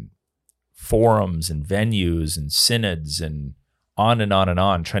meetings and forums and venues and synods and on and on and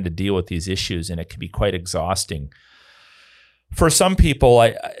on trying to deal with these issues, and it can be quite exhausting. For some people,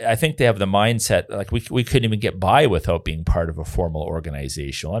 I think they have the mindset like we couldn't even get by without being part of a formal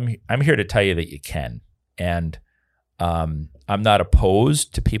organization. I'm here to tell you that you can, and I'm not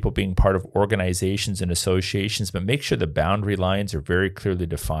opposed to people being part of organizations and associations, but make sure the boundary lines are very clearly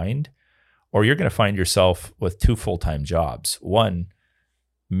defined, or you're going to find yourself with 2 full-time jobs. One,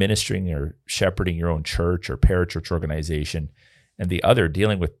 ministering or shepherding your own church or parachurch organization, and the other,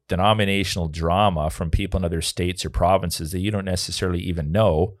 dealing with denominational drama from people in other states or provinces that you don't necessarily even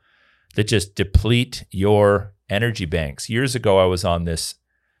know, that just deplete your energy banks. Years ago, I was on this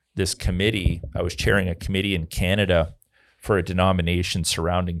committee. I was chairing a committee in Canada for a denomination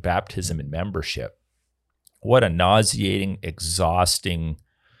surrounding baptism and membership. What a nauseating, exhausting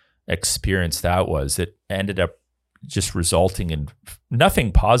experience that was. It ended up just resulting in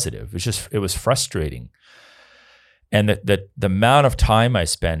nothing positive. It was frustrating. And the amount of time I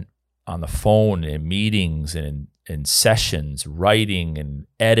spent on the phone in meetings and in sessions, writing and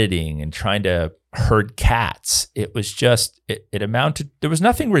editing and trying to herd cats, it was just, it amounted, there was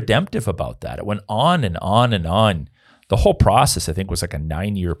nothing redemptive about that. It went on and on and on. The whole process, I think, was like a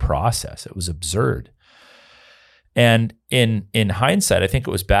 9-year process. It was absurd. And in hindsight, I think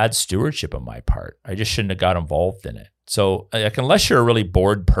it was bad stewardship on my part. I just shouldn't have got involved in it. So like, unless you're a really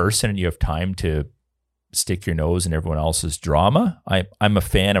bored person and you have time to stick your nose in everyone else's drama, I'm a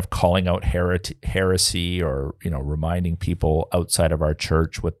fan of calling out heresy or, reminding people outside of our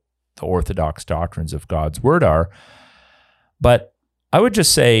church what the orthodox doctrines of God's word are. But I would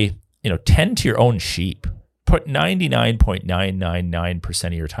just say, tend to your own sheep. Put 99.999%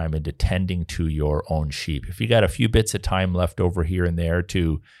 of your time into tending to your own sheep. If you got a few bits of time left over here and there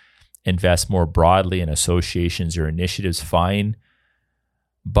to invest more broadly in associations or initiatives, fine.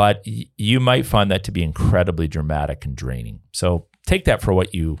 But you might find that to be incredibly dramatic and draining. So take that for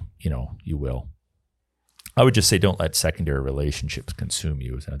what you will. I would just say don't let secondary relationships consume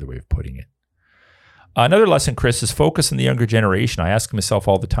you is another way of putting it. Another lesson, Chris, is focus on the younger generation. I ask myself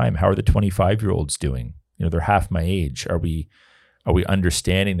all the time, how are the 25-year-olds doing? They're half my age. Are we Are we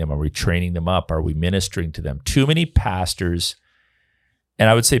understanding them? Are we training them up? Are we ministering to them? Too many pastors, and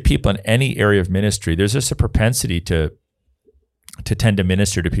I would say people in any area of ministry, there's just a propensity to tend to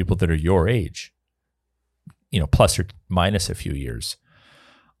minister to people that are your age, plus or minus a few years.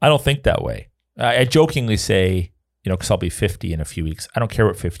 I don't think that way. I jokingly say, because I'll be 50 in a few weeks, I don't care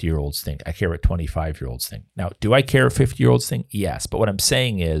what 50-year-olds think. I care what 25-year-olds think. Now, do I care what 50-year-olds think? Yes. But what I'm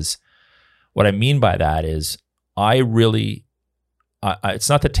saying is, what I mean by that is it's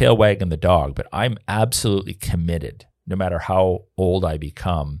not the tail wagging the dog, but I'm absolutely committed, no matter how old I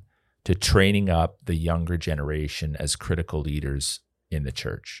become, to training up the younger generation as critical leaders in the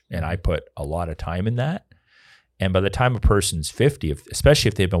church. And I put a lot of time in that. And by the time a person's 50, especially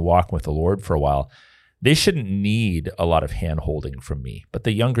if they've been walking with the Lord for a while, they shouldn't need a lot of hand-holding from me, but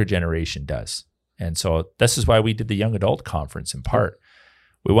the younger generation does. And so this is why we did the Young Adult Conference in part.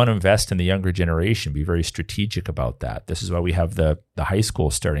 We want to invest in the younger generation, be very strategic about that. This is why we have the high school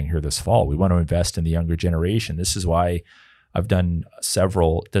starting here this fall. We want to invest in the younger generation. This is why I've done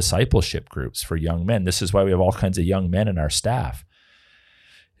several discipleship groups for young men. This is why we have all kinds of young men in our staff.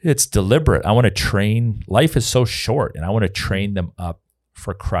 It's deliberate. I want to train. Life is so short, and I want to train them up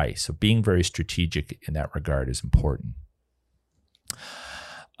for Christ. So being very strategic in that regard is important.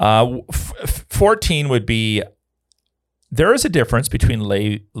 14 would be, there is a difference between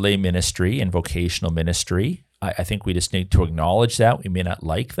lay ministry and vocational ministry. I think we just need to acknowledge that. We may not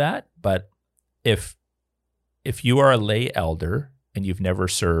like that, but if you are a lay elder and you've never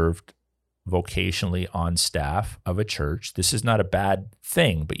served vocationally on staff of a church, this is not a bad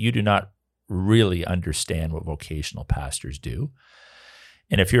thing, but you do not really understand what vocational pastors do.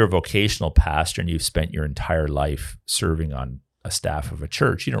 And if you're a vocational pastor and you've spent your entire life serving on a staff of a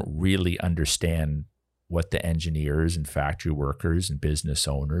church, you don't really understand what the engineers and factory workers and business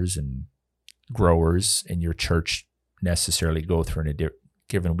owners and growers in your church necessarily go through in a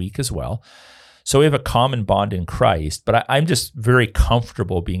given week as well. So we have a common bond in Christ, but I'm just very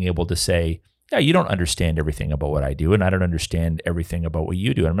comfortable being able to say, yeah, you don't understand everything about what I do, and I don't understand everything about what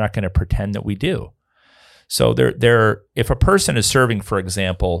you do. And I'm not going to pretend that we do. So if a person is serving, for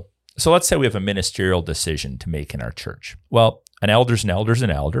example, so let's say we have a ministerial decision to make in our church. Well, an elder's an elder's an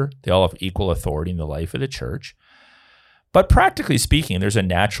elder. They all have equal authority in the life of the church. But practically speaking, there's a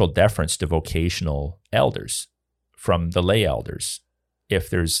natural deference to vocational elders from the lay elders.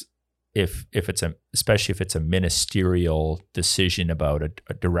 Especially if it's a ministerial decision about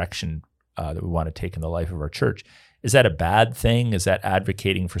a direction that we want to take in the life of our church. Is that a bad thing? Is that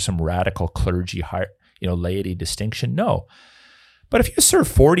advocating for some radical clergy, laity distinction? No. But if you serve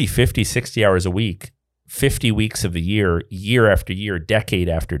 40, 50, 60 hours a week, 50 weeks of the year, year after year, decade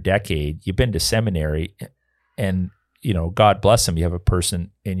after decade, you've been to seminary, and God bless them, you have a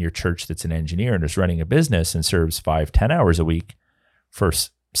person in your church that's an engineer and is running a business and serves 5-10 hours a week for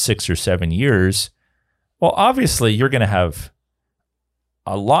 6 or 7 years. Well, obviously you're going to have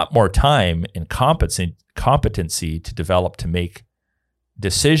a lot more time and competency to develop to make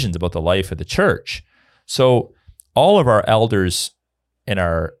decisions about the life of the church. So all of our elders and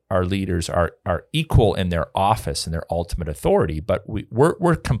our leaders are equal in their office and their ultimate authority, but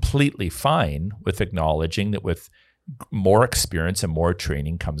we're completely fine with acknowledging that with more experience and more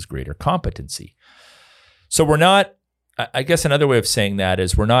training comes greater competency. So we're not, I guess another way of saying that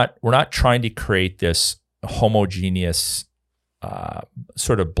is we're not trying to create this homogeneous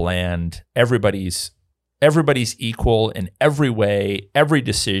sort of bland, everybody's equal in every way, every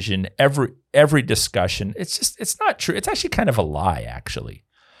decision, every discussion. It's not true. It's actually kind of a lie, actually.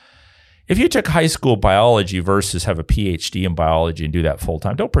 If you took high school biology versus have a PhD in biology and do that full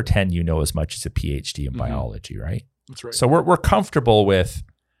time, don't pretend you know as much as a PhD in biology, right? That's right. So we're comfortable with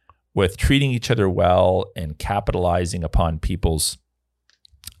treating each other well and capitalizing upon people's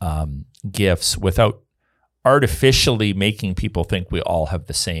gifts without artificially making people think we all have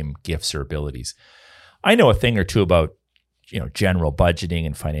the same gifts or abilities. I know a thing or two about, general budgeting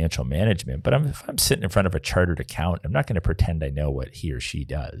and financial management, but if I'm sitting in front of a chartered accountant, I'm not going to pretend I know what he or she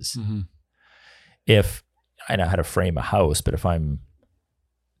does. Mm-hmm. If I know how to frame a house, but if I'm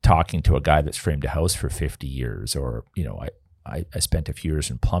talking to a guy that's framed a house for 50 years, or, I spent a few years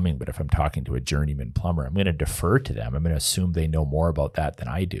in plumbing, but if I'm talking to a journeyman plumber, I'm going to defer to them. I'm going to assume they know more about that than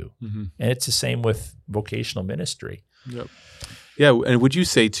I do. Mm-hmm. And it's the same with vocational ministry. Yep. Yeah. And would you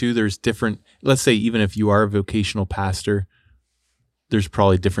say too, there's different, let's say even if you are a vocational pastor, there's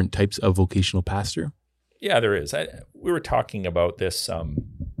probably different types of vocational pastor? Yeah, there is. We were talking about this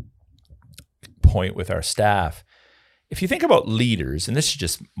point with our staff. If you think about leaders, and this is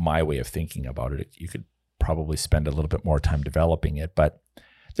just my way of thinking about it, you could probably spend a little bit more time developing it, but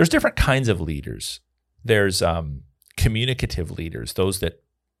there's different kinds of leaders. There's communicative leaders, those that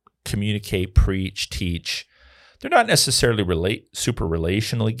communicate, preach, teach. They're not necessarily super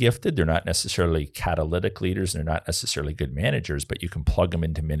relationally gifted. They're not necessarily catalytic leaders. They're not necessarily good managers, but you can plug them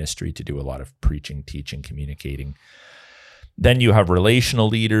into ministry to do a lot of preaching, teaching, communicating. Then you have relational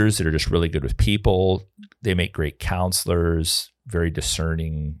leaders that are just really good with people. They make great counselors, very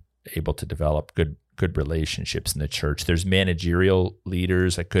discerning, able to develop good relationships in the church. There's managerial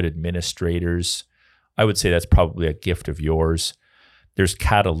leaders, like good administrators. I would say that's probably a gift of yours. There's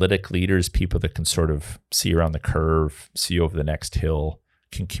catalytic leaders, people that can sort of see around the curve, see over the next hill,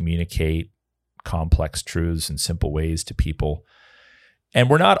 can communicate complex truths in simple ways to people. And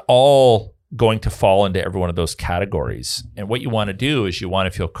we're not all going to fall into every one of those categories. And what you want to do is you want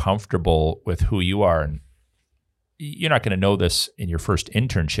to feel comfortable with who you are. And you're not going to know this in your first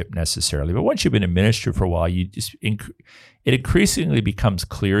internship necessarily, but once you've been in ministry for a while, it increasingly becomes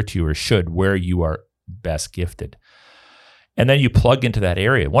clear to you, or should, where you are best gifted. And then you plug into that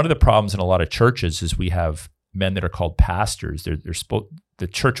area. One of the problems in a lot of churches is we have men that are called pastors. The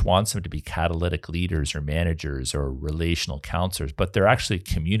church wants them to be catalytic leaders or managers or relational counselors, but they're actually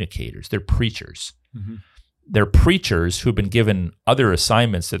communicators. They're preachers. Mm-hmm. They're preachers who've been given other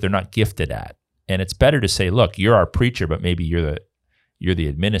assignments that they're not gifted at. And it's better to say, look, you're our preacher, but maybe you're the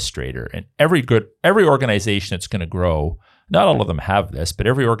administrator. And every organization that's going to grow, not all of them have this, but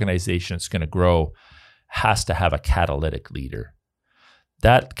every organization that's going to grow has to have a catalytic leader.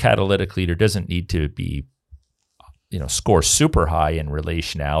 That catalytic leader doesn't need to be, score super high in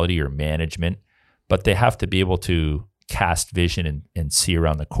relationality or management, but they have to be able to cast vision and see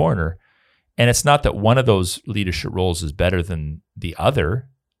around the corner. And it's not that one of those leadership roles is better than the other.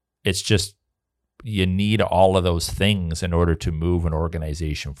 It's just you need all of those things in order to move an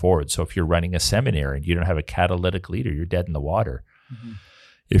organization forward. So if you're running a seminary and you don't have a catalytic leader, you're dead in the water. Mm-hmm.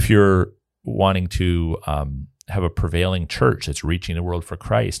 If you're wanting to have a prevailing church that's reaching the world for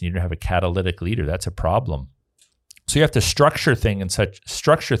Christ, and you don't have a catalytic leader, that's a problem. So you have to structure things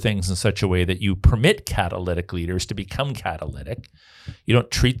in such a way that you permit catalytic leaders to become catalytic. You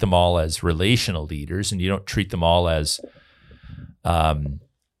don't treat them all as relational leaders, and you don't treat them all as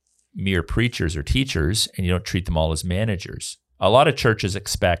mere preachers or teachers, and you don't treat them all as managers. A lot of churches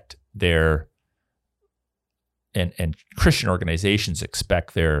expect and Christian organizations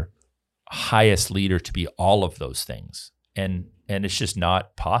expect their highest leader to be all of those things. And it's just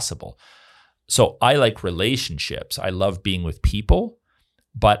not possible. So I like relationships. I love being with people,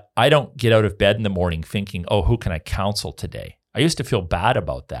 but I don't get out of bed in the morning thinking, oh, who can I counsel today? I used to feel bad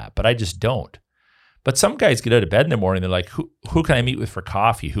about that, but I just don't. But some guys get out of bed in the morning, they're like, who can I meet with for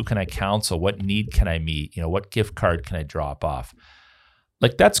coffee? Who can I counsel? What need can I meet? What gift card can I drop off?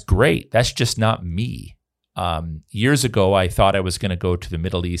 Like, that's great. That's just not me. Years ago, I thought I was going to go to the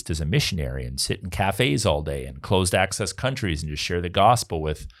Middle East as a missionary and sit in cafes all day in closed access countries and just share the gospel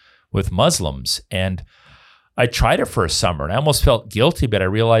with Muslims. And I tried it for a summer and I almost felt guilty, but I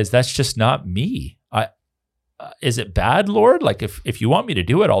realized that's just not me. Is it bad, Lord? Like, if you want me to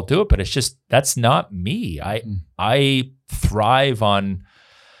do it, I'll do it, but it's just, that's not me. I thrive on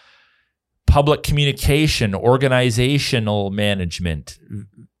public communication, organizational management,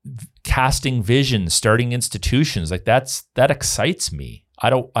 casting vision, starting institutions. Like, that excites me. I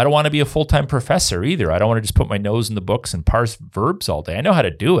don't want to be a full-time professor either. I don't want to just put my nose in the books and parse verbs all day. I know how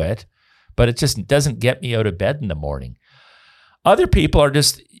to do it, but it just doesn't get me out of bed in the morning. Other people are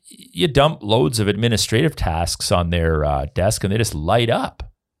just, you dump loads of administrative tasks on their desk and they just light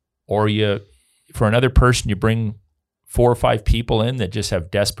up. Or for another person, you bring 4 or 5 people in that just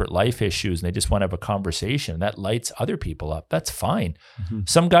have desperate life issues and they just want to have a conversation. That lights other people up. That's fine. Mm-hmm.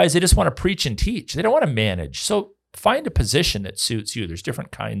 Some guys, they just want to preach and teach. They don't want to manage. So find a position that suits you. There's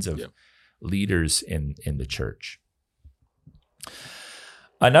different kinds of leaders in the church.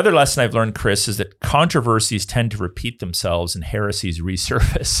 Another lesson I've learned, Chris, is that controversies tend to repeat themselves and heresies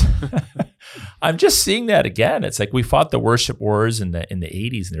resurface. I'm just seeing that again. It's like we fought the worship wars in the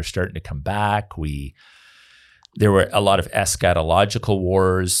 80s and they're starting to come back. There were a lot of eschatological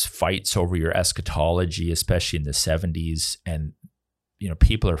wars, fights over your eschatology, especially in the 70s. And,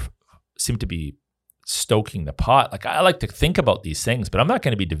 people seem to be stoking the pot. Like, I like to think about these things, but I'm not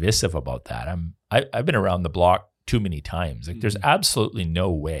going to be divisive about that. I've been around the block too many times. Like, there's absolutely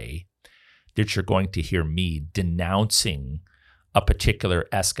no way that you're going to hear me denouncing a particular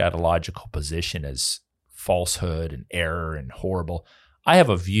eschatological position as falsehood and error and horrible. I have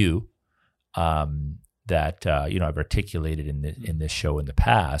a view that I've articulated in this show in the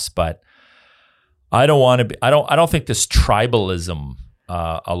past, but I don't want to be. I don't think this tribalism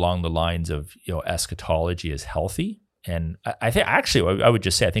along the lines of eschatology is healthy. And I think actually I would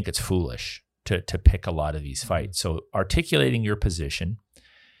just say I think it's foolish. to pick a lot of these fights. So articulating your position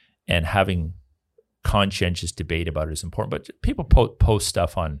and having conscientious debate about it is important. But people post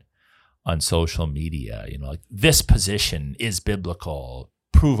stuff on social media, like this position is biblical,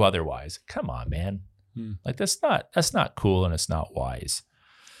 prove otherwise. Come on, man. Like that's not cool, and it's not wise.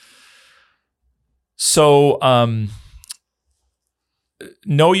 So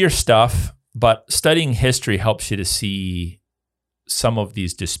know your stuff, but studying history helps you to see some of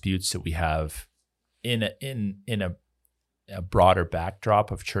these disputes that we have in a broader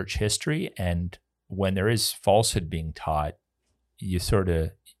backdrop of church history. And when there is falsehood being taught, you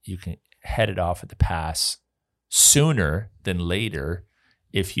can head it off at the pass sooner than later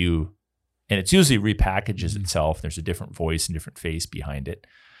and it's usually repackages itself. There's a different voice and different face behind it,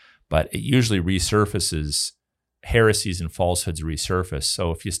 but it usually resurfaces. Heresies and falsehoods resurface. So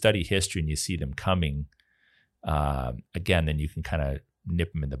if you study history and you see them coming, again, then you can kind of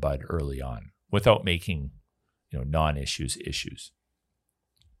nip them in the bud early on without making, non-issues issues.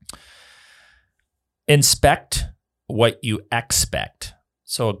 Inspect what you expect.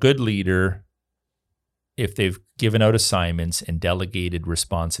 So a good leader, if they've given out assignments and delegated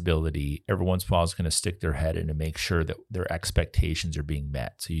responsibility, every once in a while is going to stick their head in to make sure that their expectations are being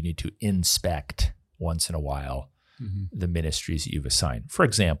met. So you need to inspect once in a while the ministries that you've assigned. For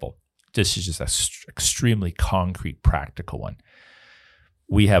example, this is just an extremely concrete, practical one.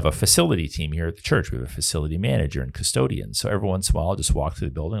 We have a facility team here at the church. We have a facility manager and custodian. So every once in a while, I'll just walk through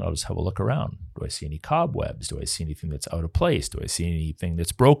the building. I'll just have a look around. Do I see any cobwebs? Do I see anything that's out of place? Do I see anything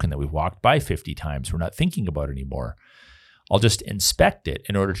that's broken that we've walked by 50 times? We're not thinking about anymore. I'll just inspect it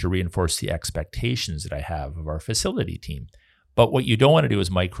in order to reinforce the expectations that I have of our facility team. But what you don't want to do is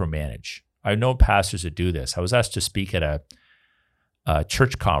micromanage. I've known pastors that do this. I was asked to speak at a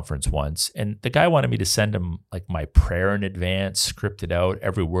church conference once, and the guy wanted me to send him like my prayer in advance, scripted out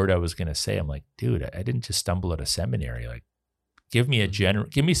every word I was going to say. I'm like, dude, I didn't just stumble out of seminary. Like, give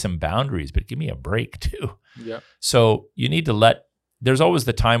me some boundaries, but give me a break too. Yeah. So you need to there's always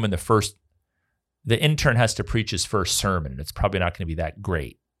the time when the intern has to preach his first sermon, and it's probably not going to be that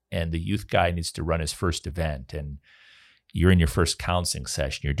great. And the youth guy needs to run his first event, and you're in your first counseling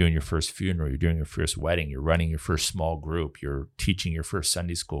session, you're doing your first funeral, you're doing your first wedding, you're running your first small group, you're teaching your first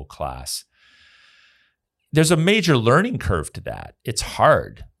Sunday school class. There's a major learning curve to that. It's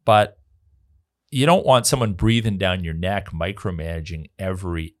hard, but you don't want someone breathing down your neck, micromanaging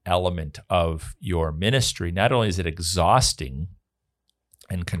every element of your ministry. Not only is it exhausting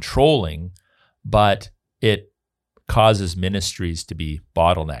and controlling, but it causes ministries to be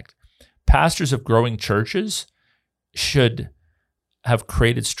bottlenecked. Pastors of growing churches should have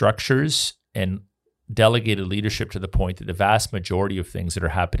created structures and delegated leadership to the point that the vast majority of things that are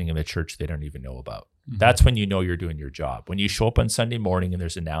happening in the church they don't even know about. That's when you know you're doing your job. When you show up on Sunday morning and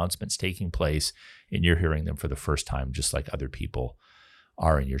there's announcements taking place and you're hearing them for the first time, just like other people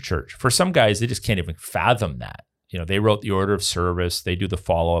are in your church. For some guys, they just can't even fathom that. They wrote the order of service, they do the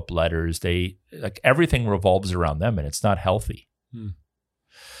follow-up letters, everything revolves around them, and it's not healthy.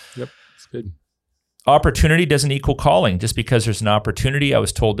 Yep, it's good. Opportunity doesn't equal calling. Just because there's an opportunity, I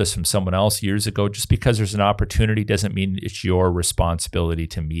was told this from someone else years ago, just because there's an opportunity doesn't mean it's your responsibility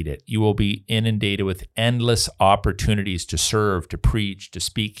to meet it. You will be inundated with endless opportunities to serve, to preach, to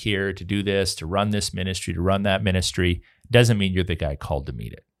speak here, to do this, to run this ministry, to run that ministry. Doesn't mean you're the guy called to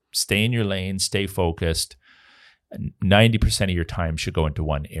meet it. Stay in your lane, stay focused. 90% of your time should go into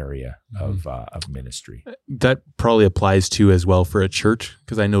one area of ministry. That probably applies too as well for a church,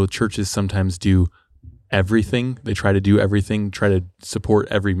 because I know churches sometimes do everything. They try to do everything, try to support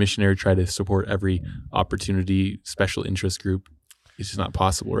every missionary, try to support every opportunity, special interest group. It's just not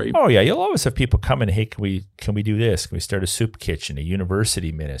possible, right? Oh yeah, you'll always have people come and, hey, can we do this? Can we start a soup kitchen, a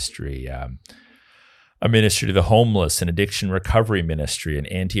university ministry, a ministry to the homeless, an addiction recovery ministry, an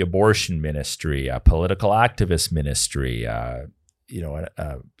anti-abortion ministry, a political activist ministry, a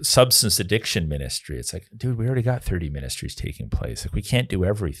substance addiction ministry. It's like, dude, we already got 30 ministries taking place. Like, we can't do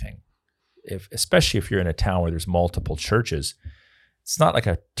everything. Especially if you're in a town where there's multiple churches, it's not like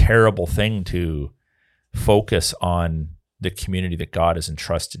a terrible thing to focus on the community that God has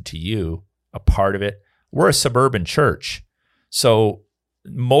entrusted to you, a part of it. We're a suburban church. So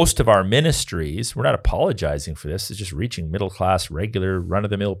most of our ministries, we're not apologizing for this, it's just reaching middle-class, regular,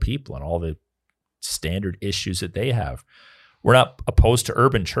 run-of-the-mill people and all the standard issues that they have. We're not opposed to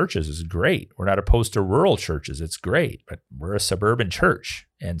urban churches. It's great. We're not opposed to rural churches. It's great. But we're a suburban church.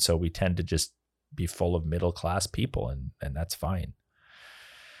 And so we tend to just be full of middle-class people, and that's fine.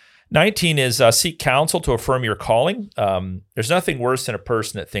 19 is seek counsel to affirm your calling. There's nothing worse than a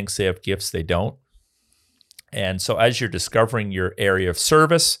person that thinks they have gifts they don't. And so as you're discovering your area of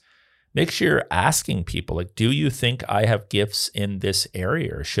service, make sure you're asking people, like, do you think I have gifts in this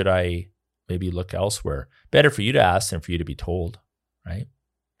area, or should I maybe look elsewhere? Better for you to ask than for you to be told, right?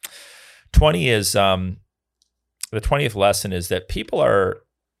 20 is, the 20th lesson is that people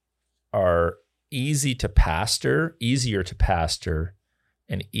are easier to pastor,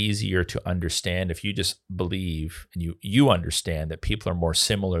 and easier to understand if you just believe and you understand that people are more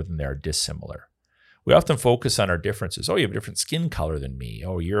similar than they are dissimilar. We often focus on our differences. Oh, you have a different skin color than me.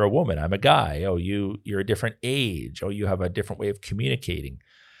 Oh, you're a woman, I'm a guy. Oh, you're a different age. Oh, you have a different way of communicating.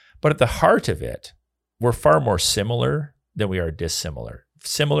 But at the heart of it, we're far more similar than we are dissimilar.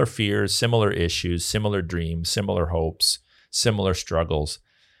 Similar fears, similar issues, similar dreams, similar hopes, similar struggles.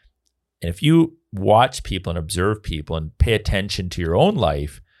 And if you watch people and observe people and pay attention to your own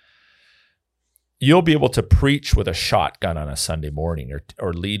life, you'll be able to preach with a shotgun on a Sunday morning,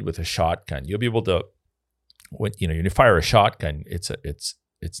 or lead with a shotgun. You'll be able to, when you fire a shotgun, it's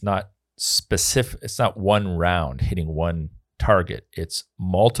not specific. It's not one round hitting one target. It's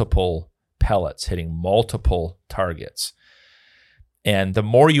multiple pellets hitting multiple targets. And the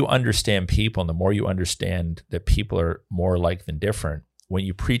more you understand people, and the more you understand that people are more alike than different, when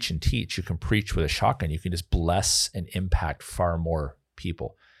you preach and teach, you can preach with a shotgun. You can just bless and impact far more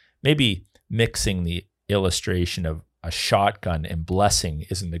people. Maybe mixing the illustration of a shotgun and blessing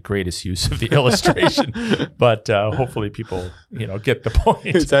isn't the greatest use of the illustration, but hopefully people, get the point.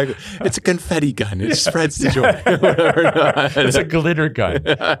 Exactly. It's a confetti gun. It spreads the joy. It's a glitter gun.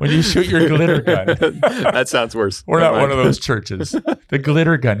 When you shoot your glitter gun. That sounds worse. We're not one of those churches. The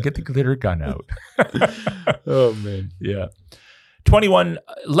glitter gun. Get the glitter gun out. Oh, man. Yeah. 21,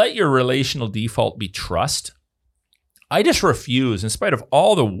 let your relational default be trust. I just refuse, in spite of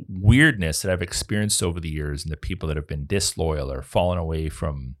all the weirdness that I've experienced over the years and the people that have been disloyal or fallen away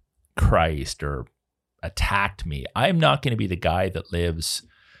from Christ or attacked me. I'm not going to be the guy that lives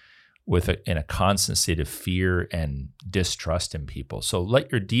in a constant state of fear and distrust in people. So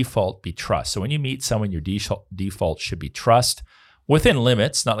let your default be trust. So when you meet someone, your default should be trust within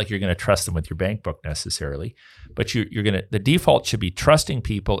limits. Not like you're going to trust them with your bank book necessarily, but the default should be trusting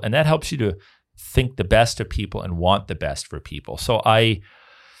people, and that helps you to think the best of people and want the best for people. So I'm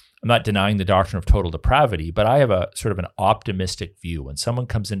not denying the doctrine of total depravity, but I have a sort of an optimistic view. When someone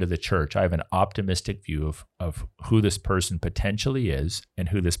comes into the church, I have an optimistic view of who this person potentially is and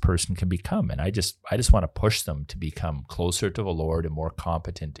who this person can become. And I just want to push them to become closer to the Lord and more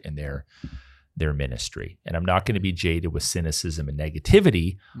competent in their ministry. And I'm not going to be jaded with cynicism and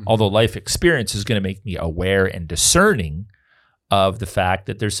negativity, although life experience is going to make me aware and discerning of the fact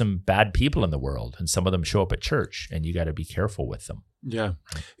that there's some bad people in the world, and some of them show up at church, and you got to be careful with them. Yeah.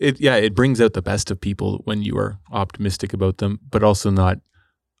 It brings out the best of people when you are optimistic about them, but also not,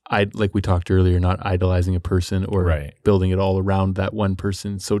 like we talked earlier, not idolizing a person or building it all around that one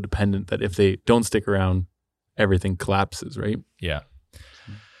person, so dependent that if they don't stick around, everything collapses, right? Yeah.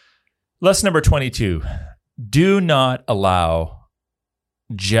 Lesson number 22, do not allow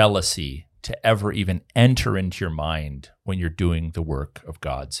jealousy to ever even enter into your mind when you're doing the work of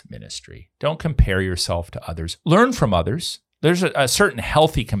God's ministry. Don't compare yourself to others. Learn from others. There's a certain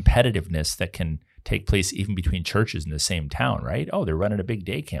healthy competitiveness that can take place even between churches in the same town, right? Oh, they're running a big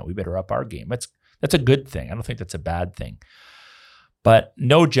day camp. We better up our game. That's a good thing. I don't think that's a bad thing. But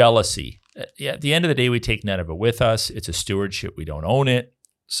no jealousy. At the end of the day, we take none of it with us. It's a stewardship. We don't own it.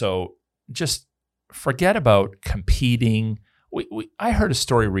 So just forget about competing. I heard a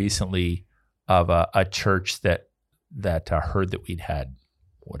story recently of a church that heard that we'd had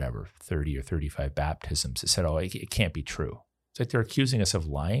 30 or 35 baptisms. It said, oh, it can't be true. It's like they're accusing us of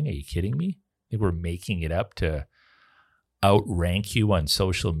lying. Are you kidding me? I think we're making it up to outrank you on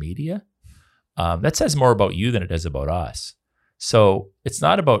social media. That says more about you than it does about us. So it's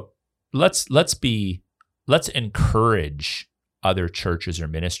not about, let's encourage other churches or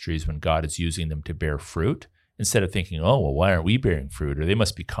ministries when God is using them to bear fruit, instead of thinking, oh, well, why aren't we bearing fruit? Or they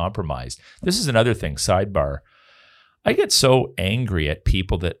must be compromised. This is another thing, sidebar. I get so angry at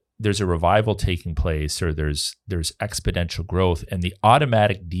people that there's a revival taking place or there's exponential growth, and the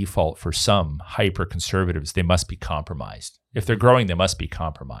automatic default for some hyper-conservatives, they must be compromised. If they're growing, they must be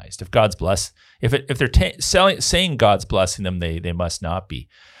compromised. If God's if they're saying God's blessing them, they must not be.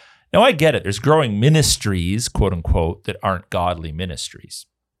 Now, I get it. There's growing ministries, quote unquote, that aren't godly ministries.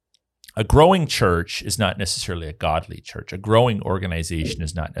 A growing church is not necessarily a godly church. A growing organization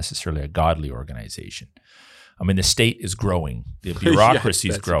is not necessarily a godly organization. I mean, the state is growing. The bureaucracy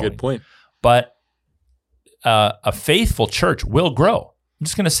is growing. That's a good point. But a faithful church will grow. I'm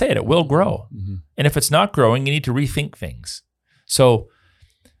just going to say it. It will grow. Mm-hmm. And if it's not growing, you need to rethink things. So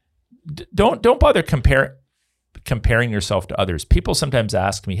don't bother comparing comparing yourself to others. People sometimes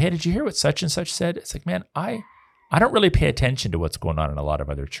ask me, hey, did you hear what such and such said? It's like, man, I don't really pay attention to what's going on in a lot of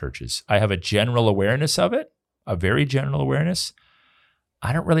other churches. I have a general awareness of it, a very general awareness.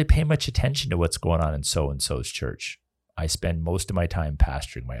 I don't really pay much attention to what's going on in so-and-so's church. I spend most of my time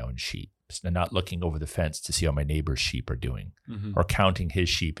pasturing my own sheep and not looking over the fence to see how my neighbor's sheep are doing or counting his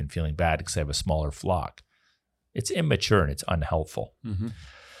sheep and feeling bad because I have a smaller flock. It's immature and it's unhelpful.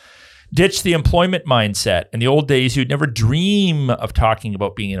 Ditch the employment mindset. In the old days, you'd never dream of talking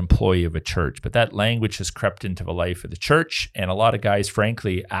about being an employee of a church, but that language has crept into the life of the church. And a lot of guys,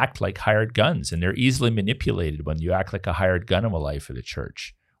 frankly, act like hired guns, and they're easily manipulated when you act like a hired gun in the life of the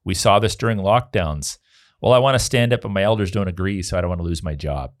church. We saw this during lockdowns. Well, I want to stand up and my elders don't agree, so I don't want to lose my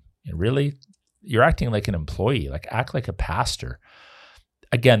job. And really, you're acting like an employee, like act like a pastor.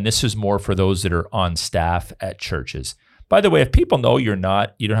 Again, this is more for those that are on staff at churches. By the way, if people know you don't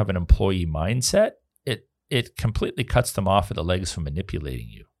have an employee mindset, it completely cuts them off at the legs from manipulating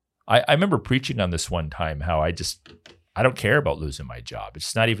you. I remember preaching on this one time, how I don't care about losing my job.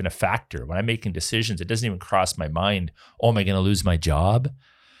 It's not even a factor. When I'm making decisions, it doesn't even cross my mind, oh, am I going to lose my job?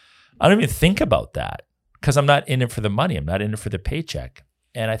 I don't even think about that because I'm not in it for the money. I'm not in it for the paycheck.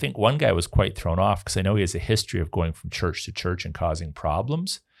 And I think one guy was quite thrown off because I know he has a history of going from church to church and causing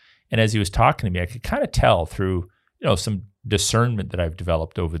problems. And as he was talking to me, I could kind of tell through some discernment that I've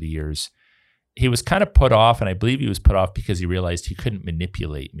developed over the years. He was kind of put off, and I believe he was put off because he realized he couldn't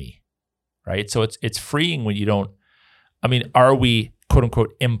manipulate me, right? So it's freeing when you don't, are we, quote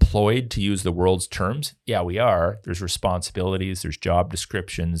unquote, employed, to use the world's terms? Yeah, we are. There's responsibilities, there's job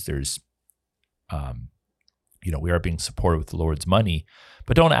descriptions, there's, we are being supported with the Lord's money,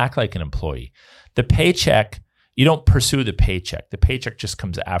 but don't act like an employee. The paycheck, you don't pursue the paycheck. The paycheck just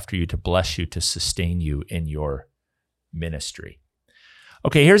comes after you to bless you, to sustain you in your ministry.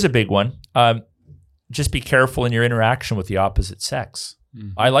 Okay, here's a big one. Just be careful in your interaction with the opposite sex.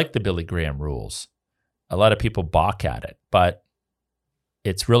 I like the Billy Graham rules. A lot of people balk at it, but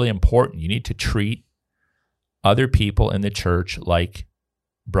it's really important. You need to treat other people in the church like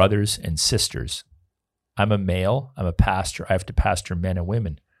brothers and sisters. I'm a male. I'm a pastor. I have to pastor men and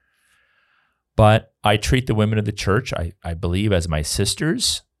women. But I treat the women of the church, I believe, as my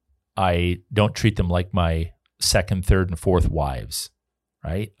sisters. I don't treat them like my second, third, and fourth wives,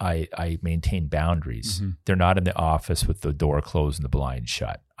 right? I maintain boundaries. They're not in the office with the door closed and the blind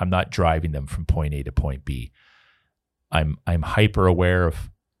shut. I'm not driving them from point A to point B. I'm hyper aware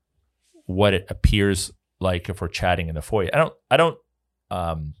of what it appears like if we're chatting in the foyer.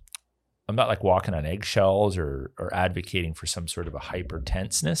 I'm not like walking on eggshells or advocating for some sort of a hyper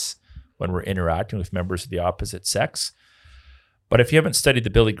tenseness when we're interacting with members of the opposite sex. But if you haven't studied the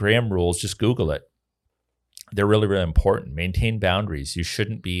Billy Graham rules, just Google it. They're really, really important. Maintain boundaries. You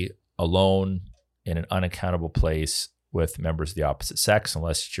shouldn't be alone in an unaccountable place with members of the opposite sex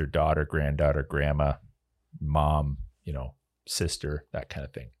unless it's your daughter, granddaughter, grandma, mom, sister, that kind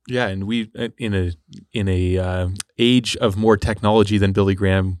of thing. Yeah, and we in a age of more technology than Billy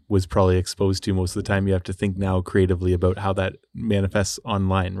Graham was probably exposed to most of the time, you have to think now creatively about how that manifests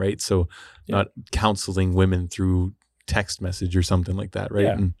online, right? So not counseling women through text message or something like that,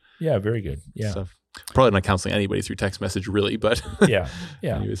 right? Yeah, very good. Yeah. Stuff. Probably not counseling anybody through text message really, but yeah.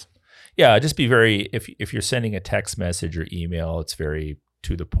 Anyways. Yeah, just be very, if you're sending a text message or email, it's very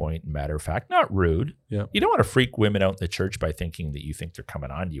to the point and matter of fact, not rude. Yeah. You don't want to freak women out in the church by thinking that you think they're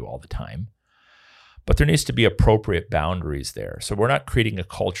coming on to you all the time. But there needs to be appropriate boundaries there. So we're not creating a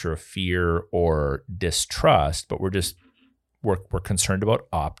culture of fear or distrust, but we're concerned about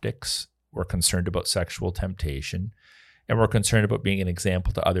optics. We're concerned about sexual temptation. And we're concerned about being an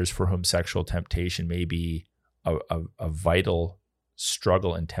example to others for whom sexual temptation may be a vital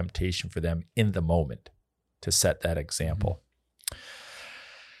struggle and temptation for them in the moment, to set that example.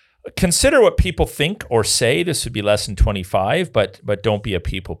 Consider what people think or say. This would be lesson 25, but don't be a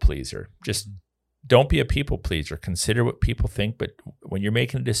people pleaser. Just don't be a people pleaser. Consider what people think, but when you're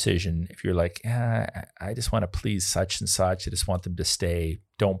making a decision, if you're like, I just want to please such and such, I just want them to stay,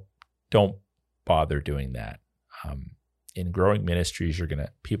 don't bother doing that. In growing ministries,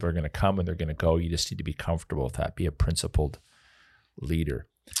 people are gonna come and they're gonna go. You just need to be comfortable with that. Be a principled leader.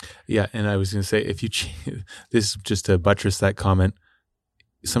 Yeah, and I was gonna say, if you this just to buttress that comment,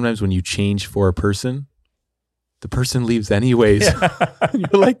 sometimes when you change for a person, the person leaves anyways.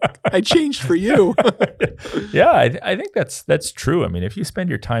 You're like, I changed for you. Yeah, I think that's true. I mean, if you spend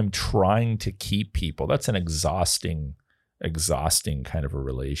your time trying to keep people, that's an exhausting kind of a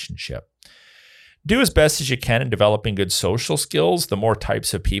relationship. Do as best as you can in developing good social skills. The more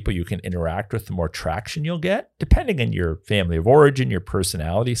types of people you can interact with, the more traction you'll get, depending on your family of origin, your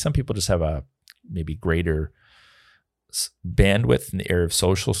personality. Some people just have a maybe greater bandwidth in the area of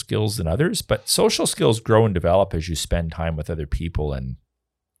social skills than others, but social skills grow and develop as you spend time with other people. And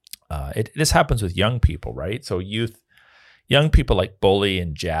this happens with young people, right? So young people like bully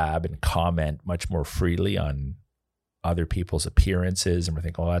and jab and comment much more freely on other people's appearances, and we're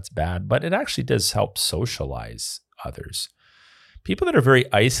thinking, oh, that's bad. But it actually does help socialize others. People that are very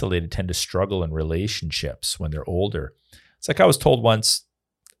isolated tend to struggle in relationships when they're older. It's like I was told once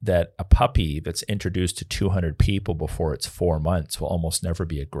that a puppy that's introduced to 200 people before it's 4 months will almost never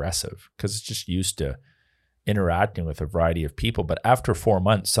be aggressive because it's just used to interacting with a variety of people. But after 4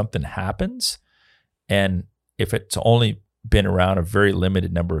 months, something happens. And if it's only been around a very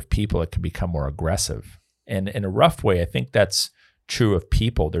limited number of people, it can become more aggressive. And in a rough way, I think that's true of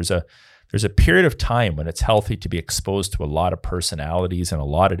people. There's a period of time when it's healthy to be exposed to a lot of personalities and a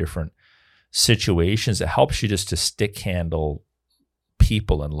lot of different situations that helps you just to stick handle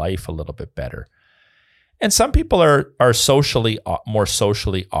people in life a little bit better. And some people are more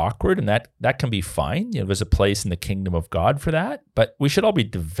socially awkward, and that can be fine. There's a place in the kingdom of God for that, but we should all be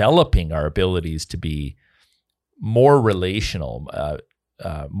developing our abilities to be more relational,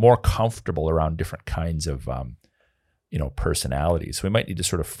 more comfortable around different kinds of personalities. So we might need to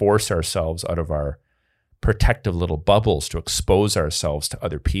sort of force ourselves out of our protective little bubbles to expose ourselves to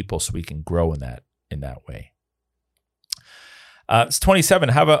other people so we can grow in that way. It's 27.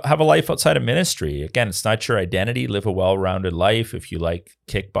 Have a life outside of ministry. Again, it's not your identity. Live a well-rounded life. If you like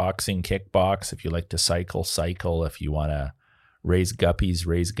kickboxing, kickbox. If you like to cycle, cycle. If you want to raise guppies,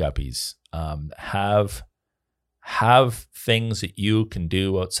 raise guppies. Have things that you can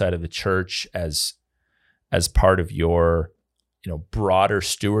do outside of the church as part of your broader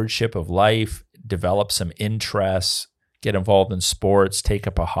stewardship of life. Develop some interests. Get involved in sports. Take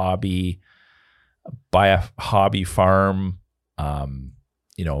up a hobby. Buy a hobby farm.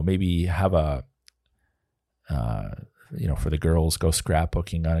 Maybe have for the girls, go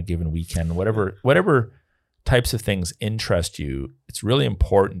scrapbooking on a given weekend, whatever types of things interest you. It's really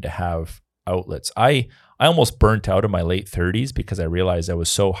important to have outlets. I almost burnt out in my late 30s because I realized I was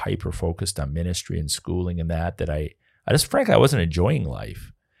so hyper-focused on ministry and schooling and that I just, frankly, I wasn't enjoying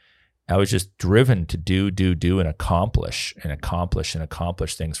life. I was just driven to do and accomplish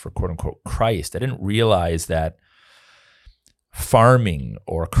things for quote unquote Christ. I didn't realize that farming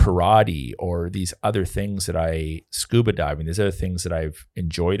or karate or these other things scuba diving, these other things that I've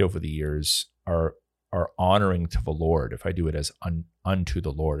enjoyed over the years are honoring to the Lord if I do it as unto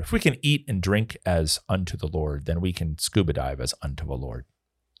the Lord. If we can eat and drink as unto the Lord, then we can scuba dive as unto the Lord.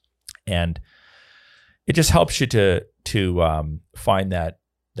 And it just helps you to find that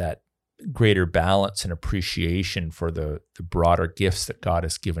greater balance and appreciation for the broader gifts that God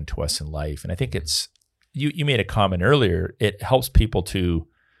has given to us in life. And I think it's, you made a comment earlier, it helps people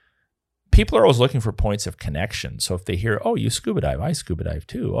are always looking for points of connection. So if they hear, oh, you scuba dive, I scuba dive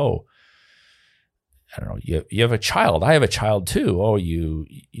too. Oh, I don't know, you have a child, I have a child too. Oh, you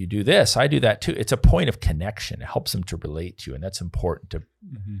do this, I do that too. It's a point of connection. It helps them to relate to you, and that's important to.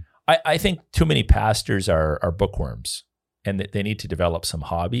 Mm-hmm. I think too many pastors are bookworms, and that they need to develop some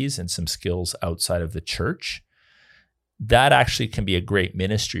hobbies and some skills outside of the church. That actually can be a great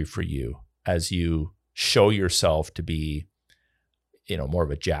ministry for you as you show yourself to be, more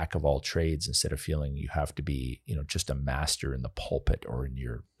of a jack of all trades instead of feeling you have to be, just a master in the pulpit or in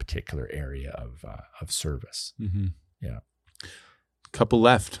your particular area of service. Mm-hmm. Yeah. Couple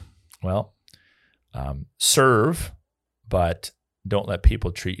left. Well, serve, but don't let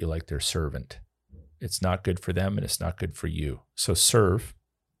people treat you like their servant. It's not good for them and it's not good for you. So serve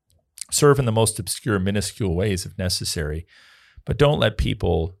in the most obscure, minuscule ways if necessary, but don't let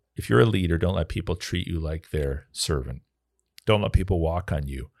people, if you're a leader, don't let people treat you like their servant. Don't let people walk on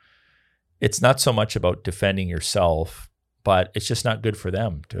you. It's not so much about defending yourself, but it's just not good for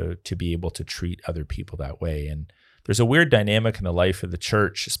them to be able to treat other people that way. And there's a weird dynamic in the life of the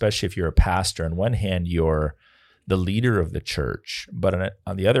church, especially if you're a pastor. On one hand, you're the leader of the church, but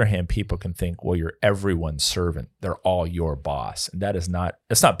on the other hand, people can think, well, you're everyone's servant. They're all your boss. And that's not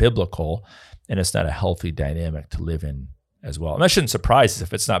biblical, and it's not a healthy dynamic to live in as well. And that shouldn't surprise us.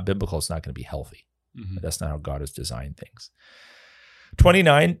 If it's not biblical, it's not going to be healthy. Mm-hmm. But that's not how God has designed things.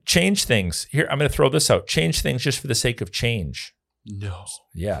 29, change things. Here, I'm going to throw this out. Change things just for the sake of change. No.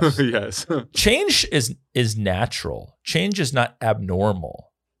 Yes. Yes. Change is natural. Change is not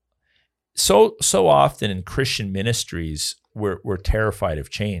abnormal. So often in Christian ministries, we're terrified of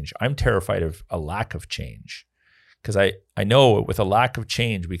change. I'm terrified of a lack of change because I know with a lack of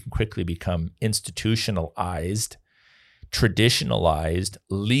change, we can quickly become institutionalized, traditionalized,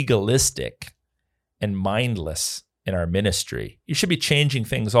 legalistic, and mindless in our ministry. You should be changing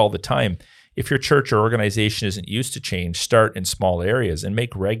things all the time. if your church or organization isn't used to change, start in small areas and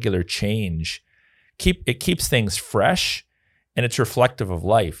make regular change. It keeps things fresh, and it's reflective of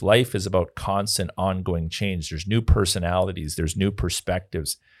life. Life is about constant, ongoing change. There's new personalities. There's new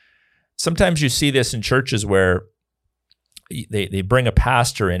perspectives. Sometimes you see this in churches where they bring a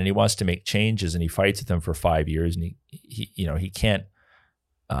pastor in and he wants to make changes, and he fights with them for 5 years, and he can't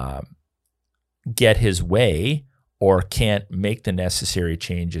get his way or can't make the necessary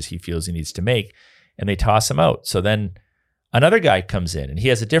changes he feels he needs to make, and they toss him out. So then another guy comes in and he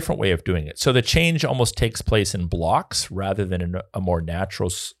has a different way of doing it. So the change almost takes place in blocks rather than in a more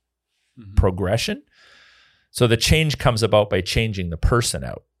natural progression. So the change comes about by changing the person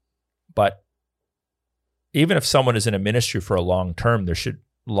out. But even if someone is in a ministry for a long term,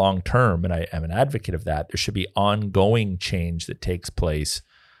 and I am an advocate of that, there should be ongoing change that takes place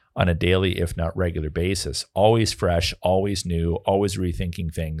on a daily, if not regular basis, always fresh, always new, always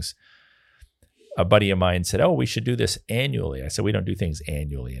rethinking things. A buddy of mine said, we should do this annually. I said, we don't do things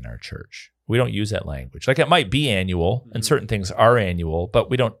annually in our church. We don't use that language. Like, it might be annual, and certain things are annual, but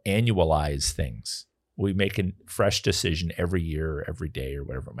we don't annualize things. We make a fresh decision every year or every day or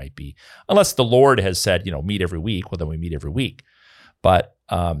whatever it might be. Unless the Lord has said, meet every week, well, then we meet every week. But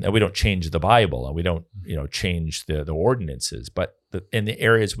and we don't change the Bible, and we don't, change the ordinances. But in the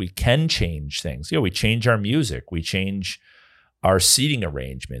areas we can change things, we change our music, we change our seating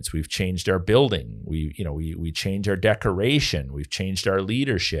arrangements, we've changed our building, we change our decoration, we've changed our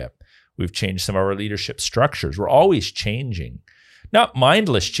leadership, we've changed some of our leadership structures. We're always changing, not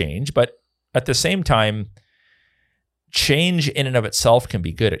mindless change, but at the same time, change in and of itself can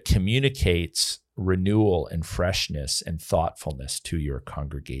be good. It communicates renewal and freshness and thoughtfulness to your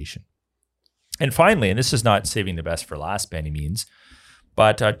congregation. And finally, and this is not saving the best for last by any means,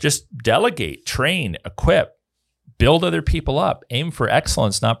 but just delegate, train, equip, build other people up, aim for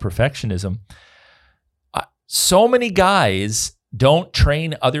excellence, not perfectionism. So many guys don't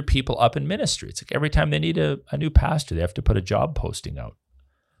train other people up in ministry. It's like every time they need a new pastor, they have to put a job posting out.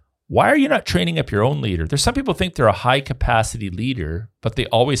 Why are you not training up your own leader? There's some people think they're a high capacity leader, but they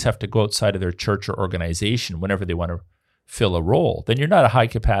always have to go outside of their church or organization whenever they want to fill a role. Then you're not a high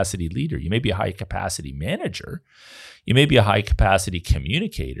capacity leader. You may be a high capacity manager. You may be a high capacity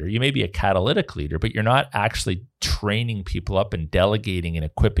communicator. You may be a catalytic leader, but you're not actually training people up and delegating and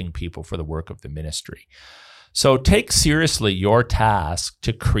equipping people for the work of the ministry. So take seriously your task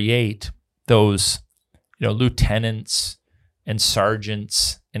to create those, lieutenants and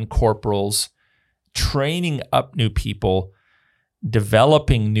sergeants and corporals, training up new people,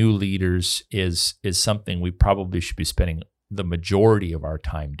 developing new leaders is something we probably should be spending the majority of our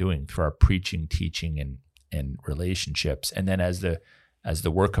time doing through our preaching, teaching, and relationships. And then as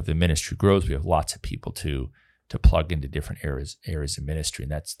the work of the ministry grows, we have lots of people to plug into different areas of ministry,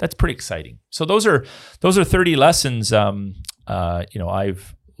 and that's pretty exciting. So those are 30 lessons.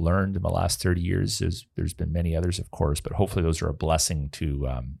 I've learned in the last 30 years. There's been many others, of course, but hopefully those are a blessing to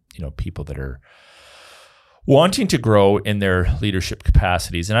people that are wanting to grow in their leadership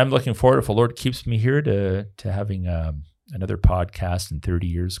capacities. And I'm looking forward, if the Lord keeps me here, to having another podcast in 30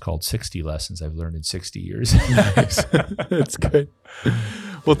 years called 60 Lessons I've Learned in 60 Years. Nice. That's good.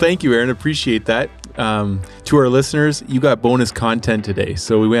 Well, thank you, Aaron. Appreciate that. To our listeners, you got bonus content today.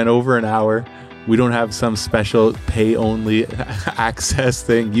 So we went over an hour. We don't have some special pay-only access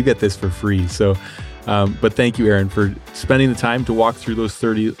thing. You get this for free. So, but thank you, Aaron, for spending the time to walk through those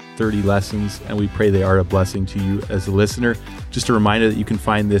 30 lessons, and we pray they are a blessing to you as a listener. Just a reminder that you can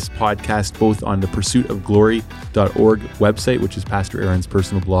find this podcast both on the pursuitofglory.org website, which is Pastor Aaron's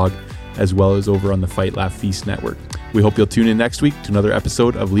personal blog, as well as over on the Fight, Laugh, Feast network. We hope you'll tune in next week to another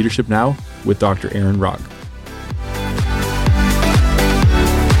episode of Leadership Now with Dr. Aaron Rogg.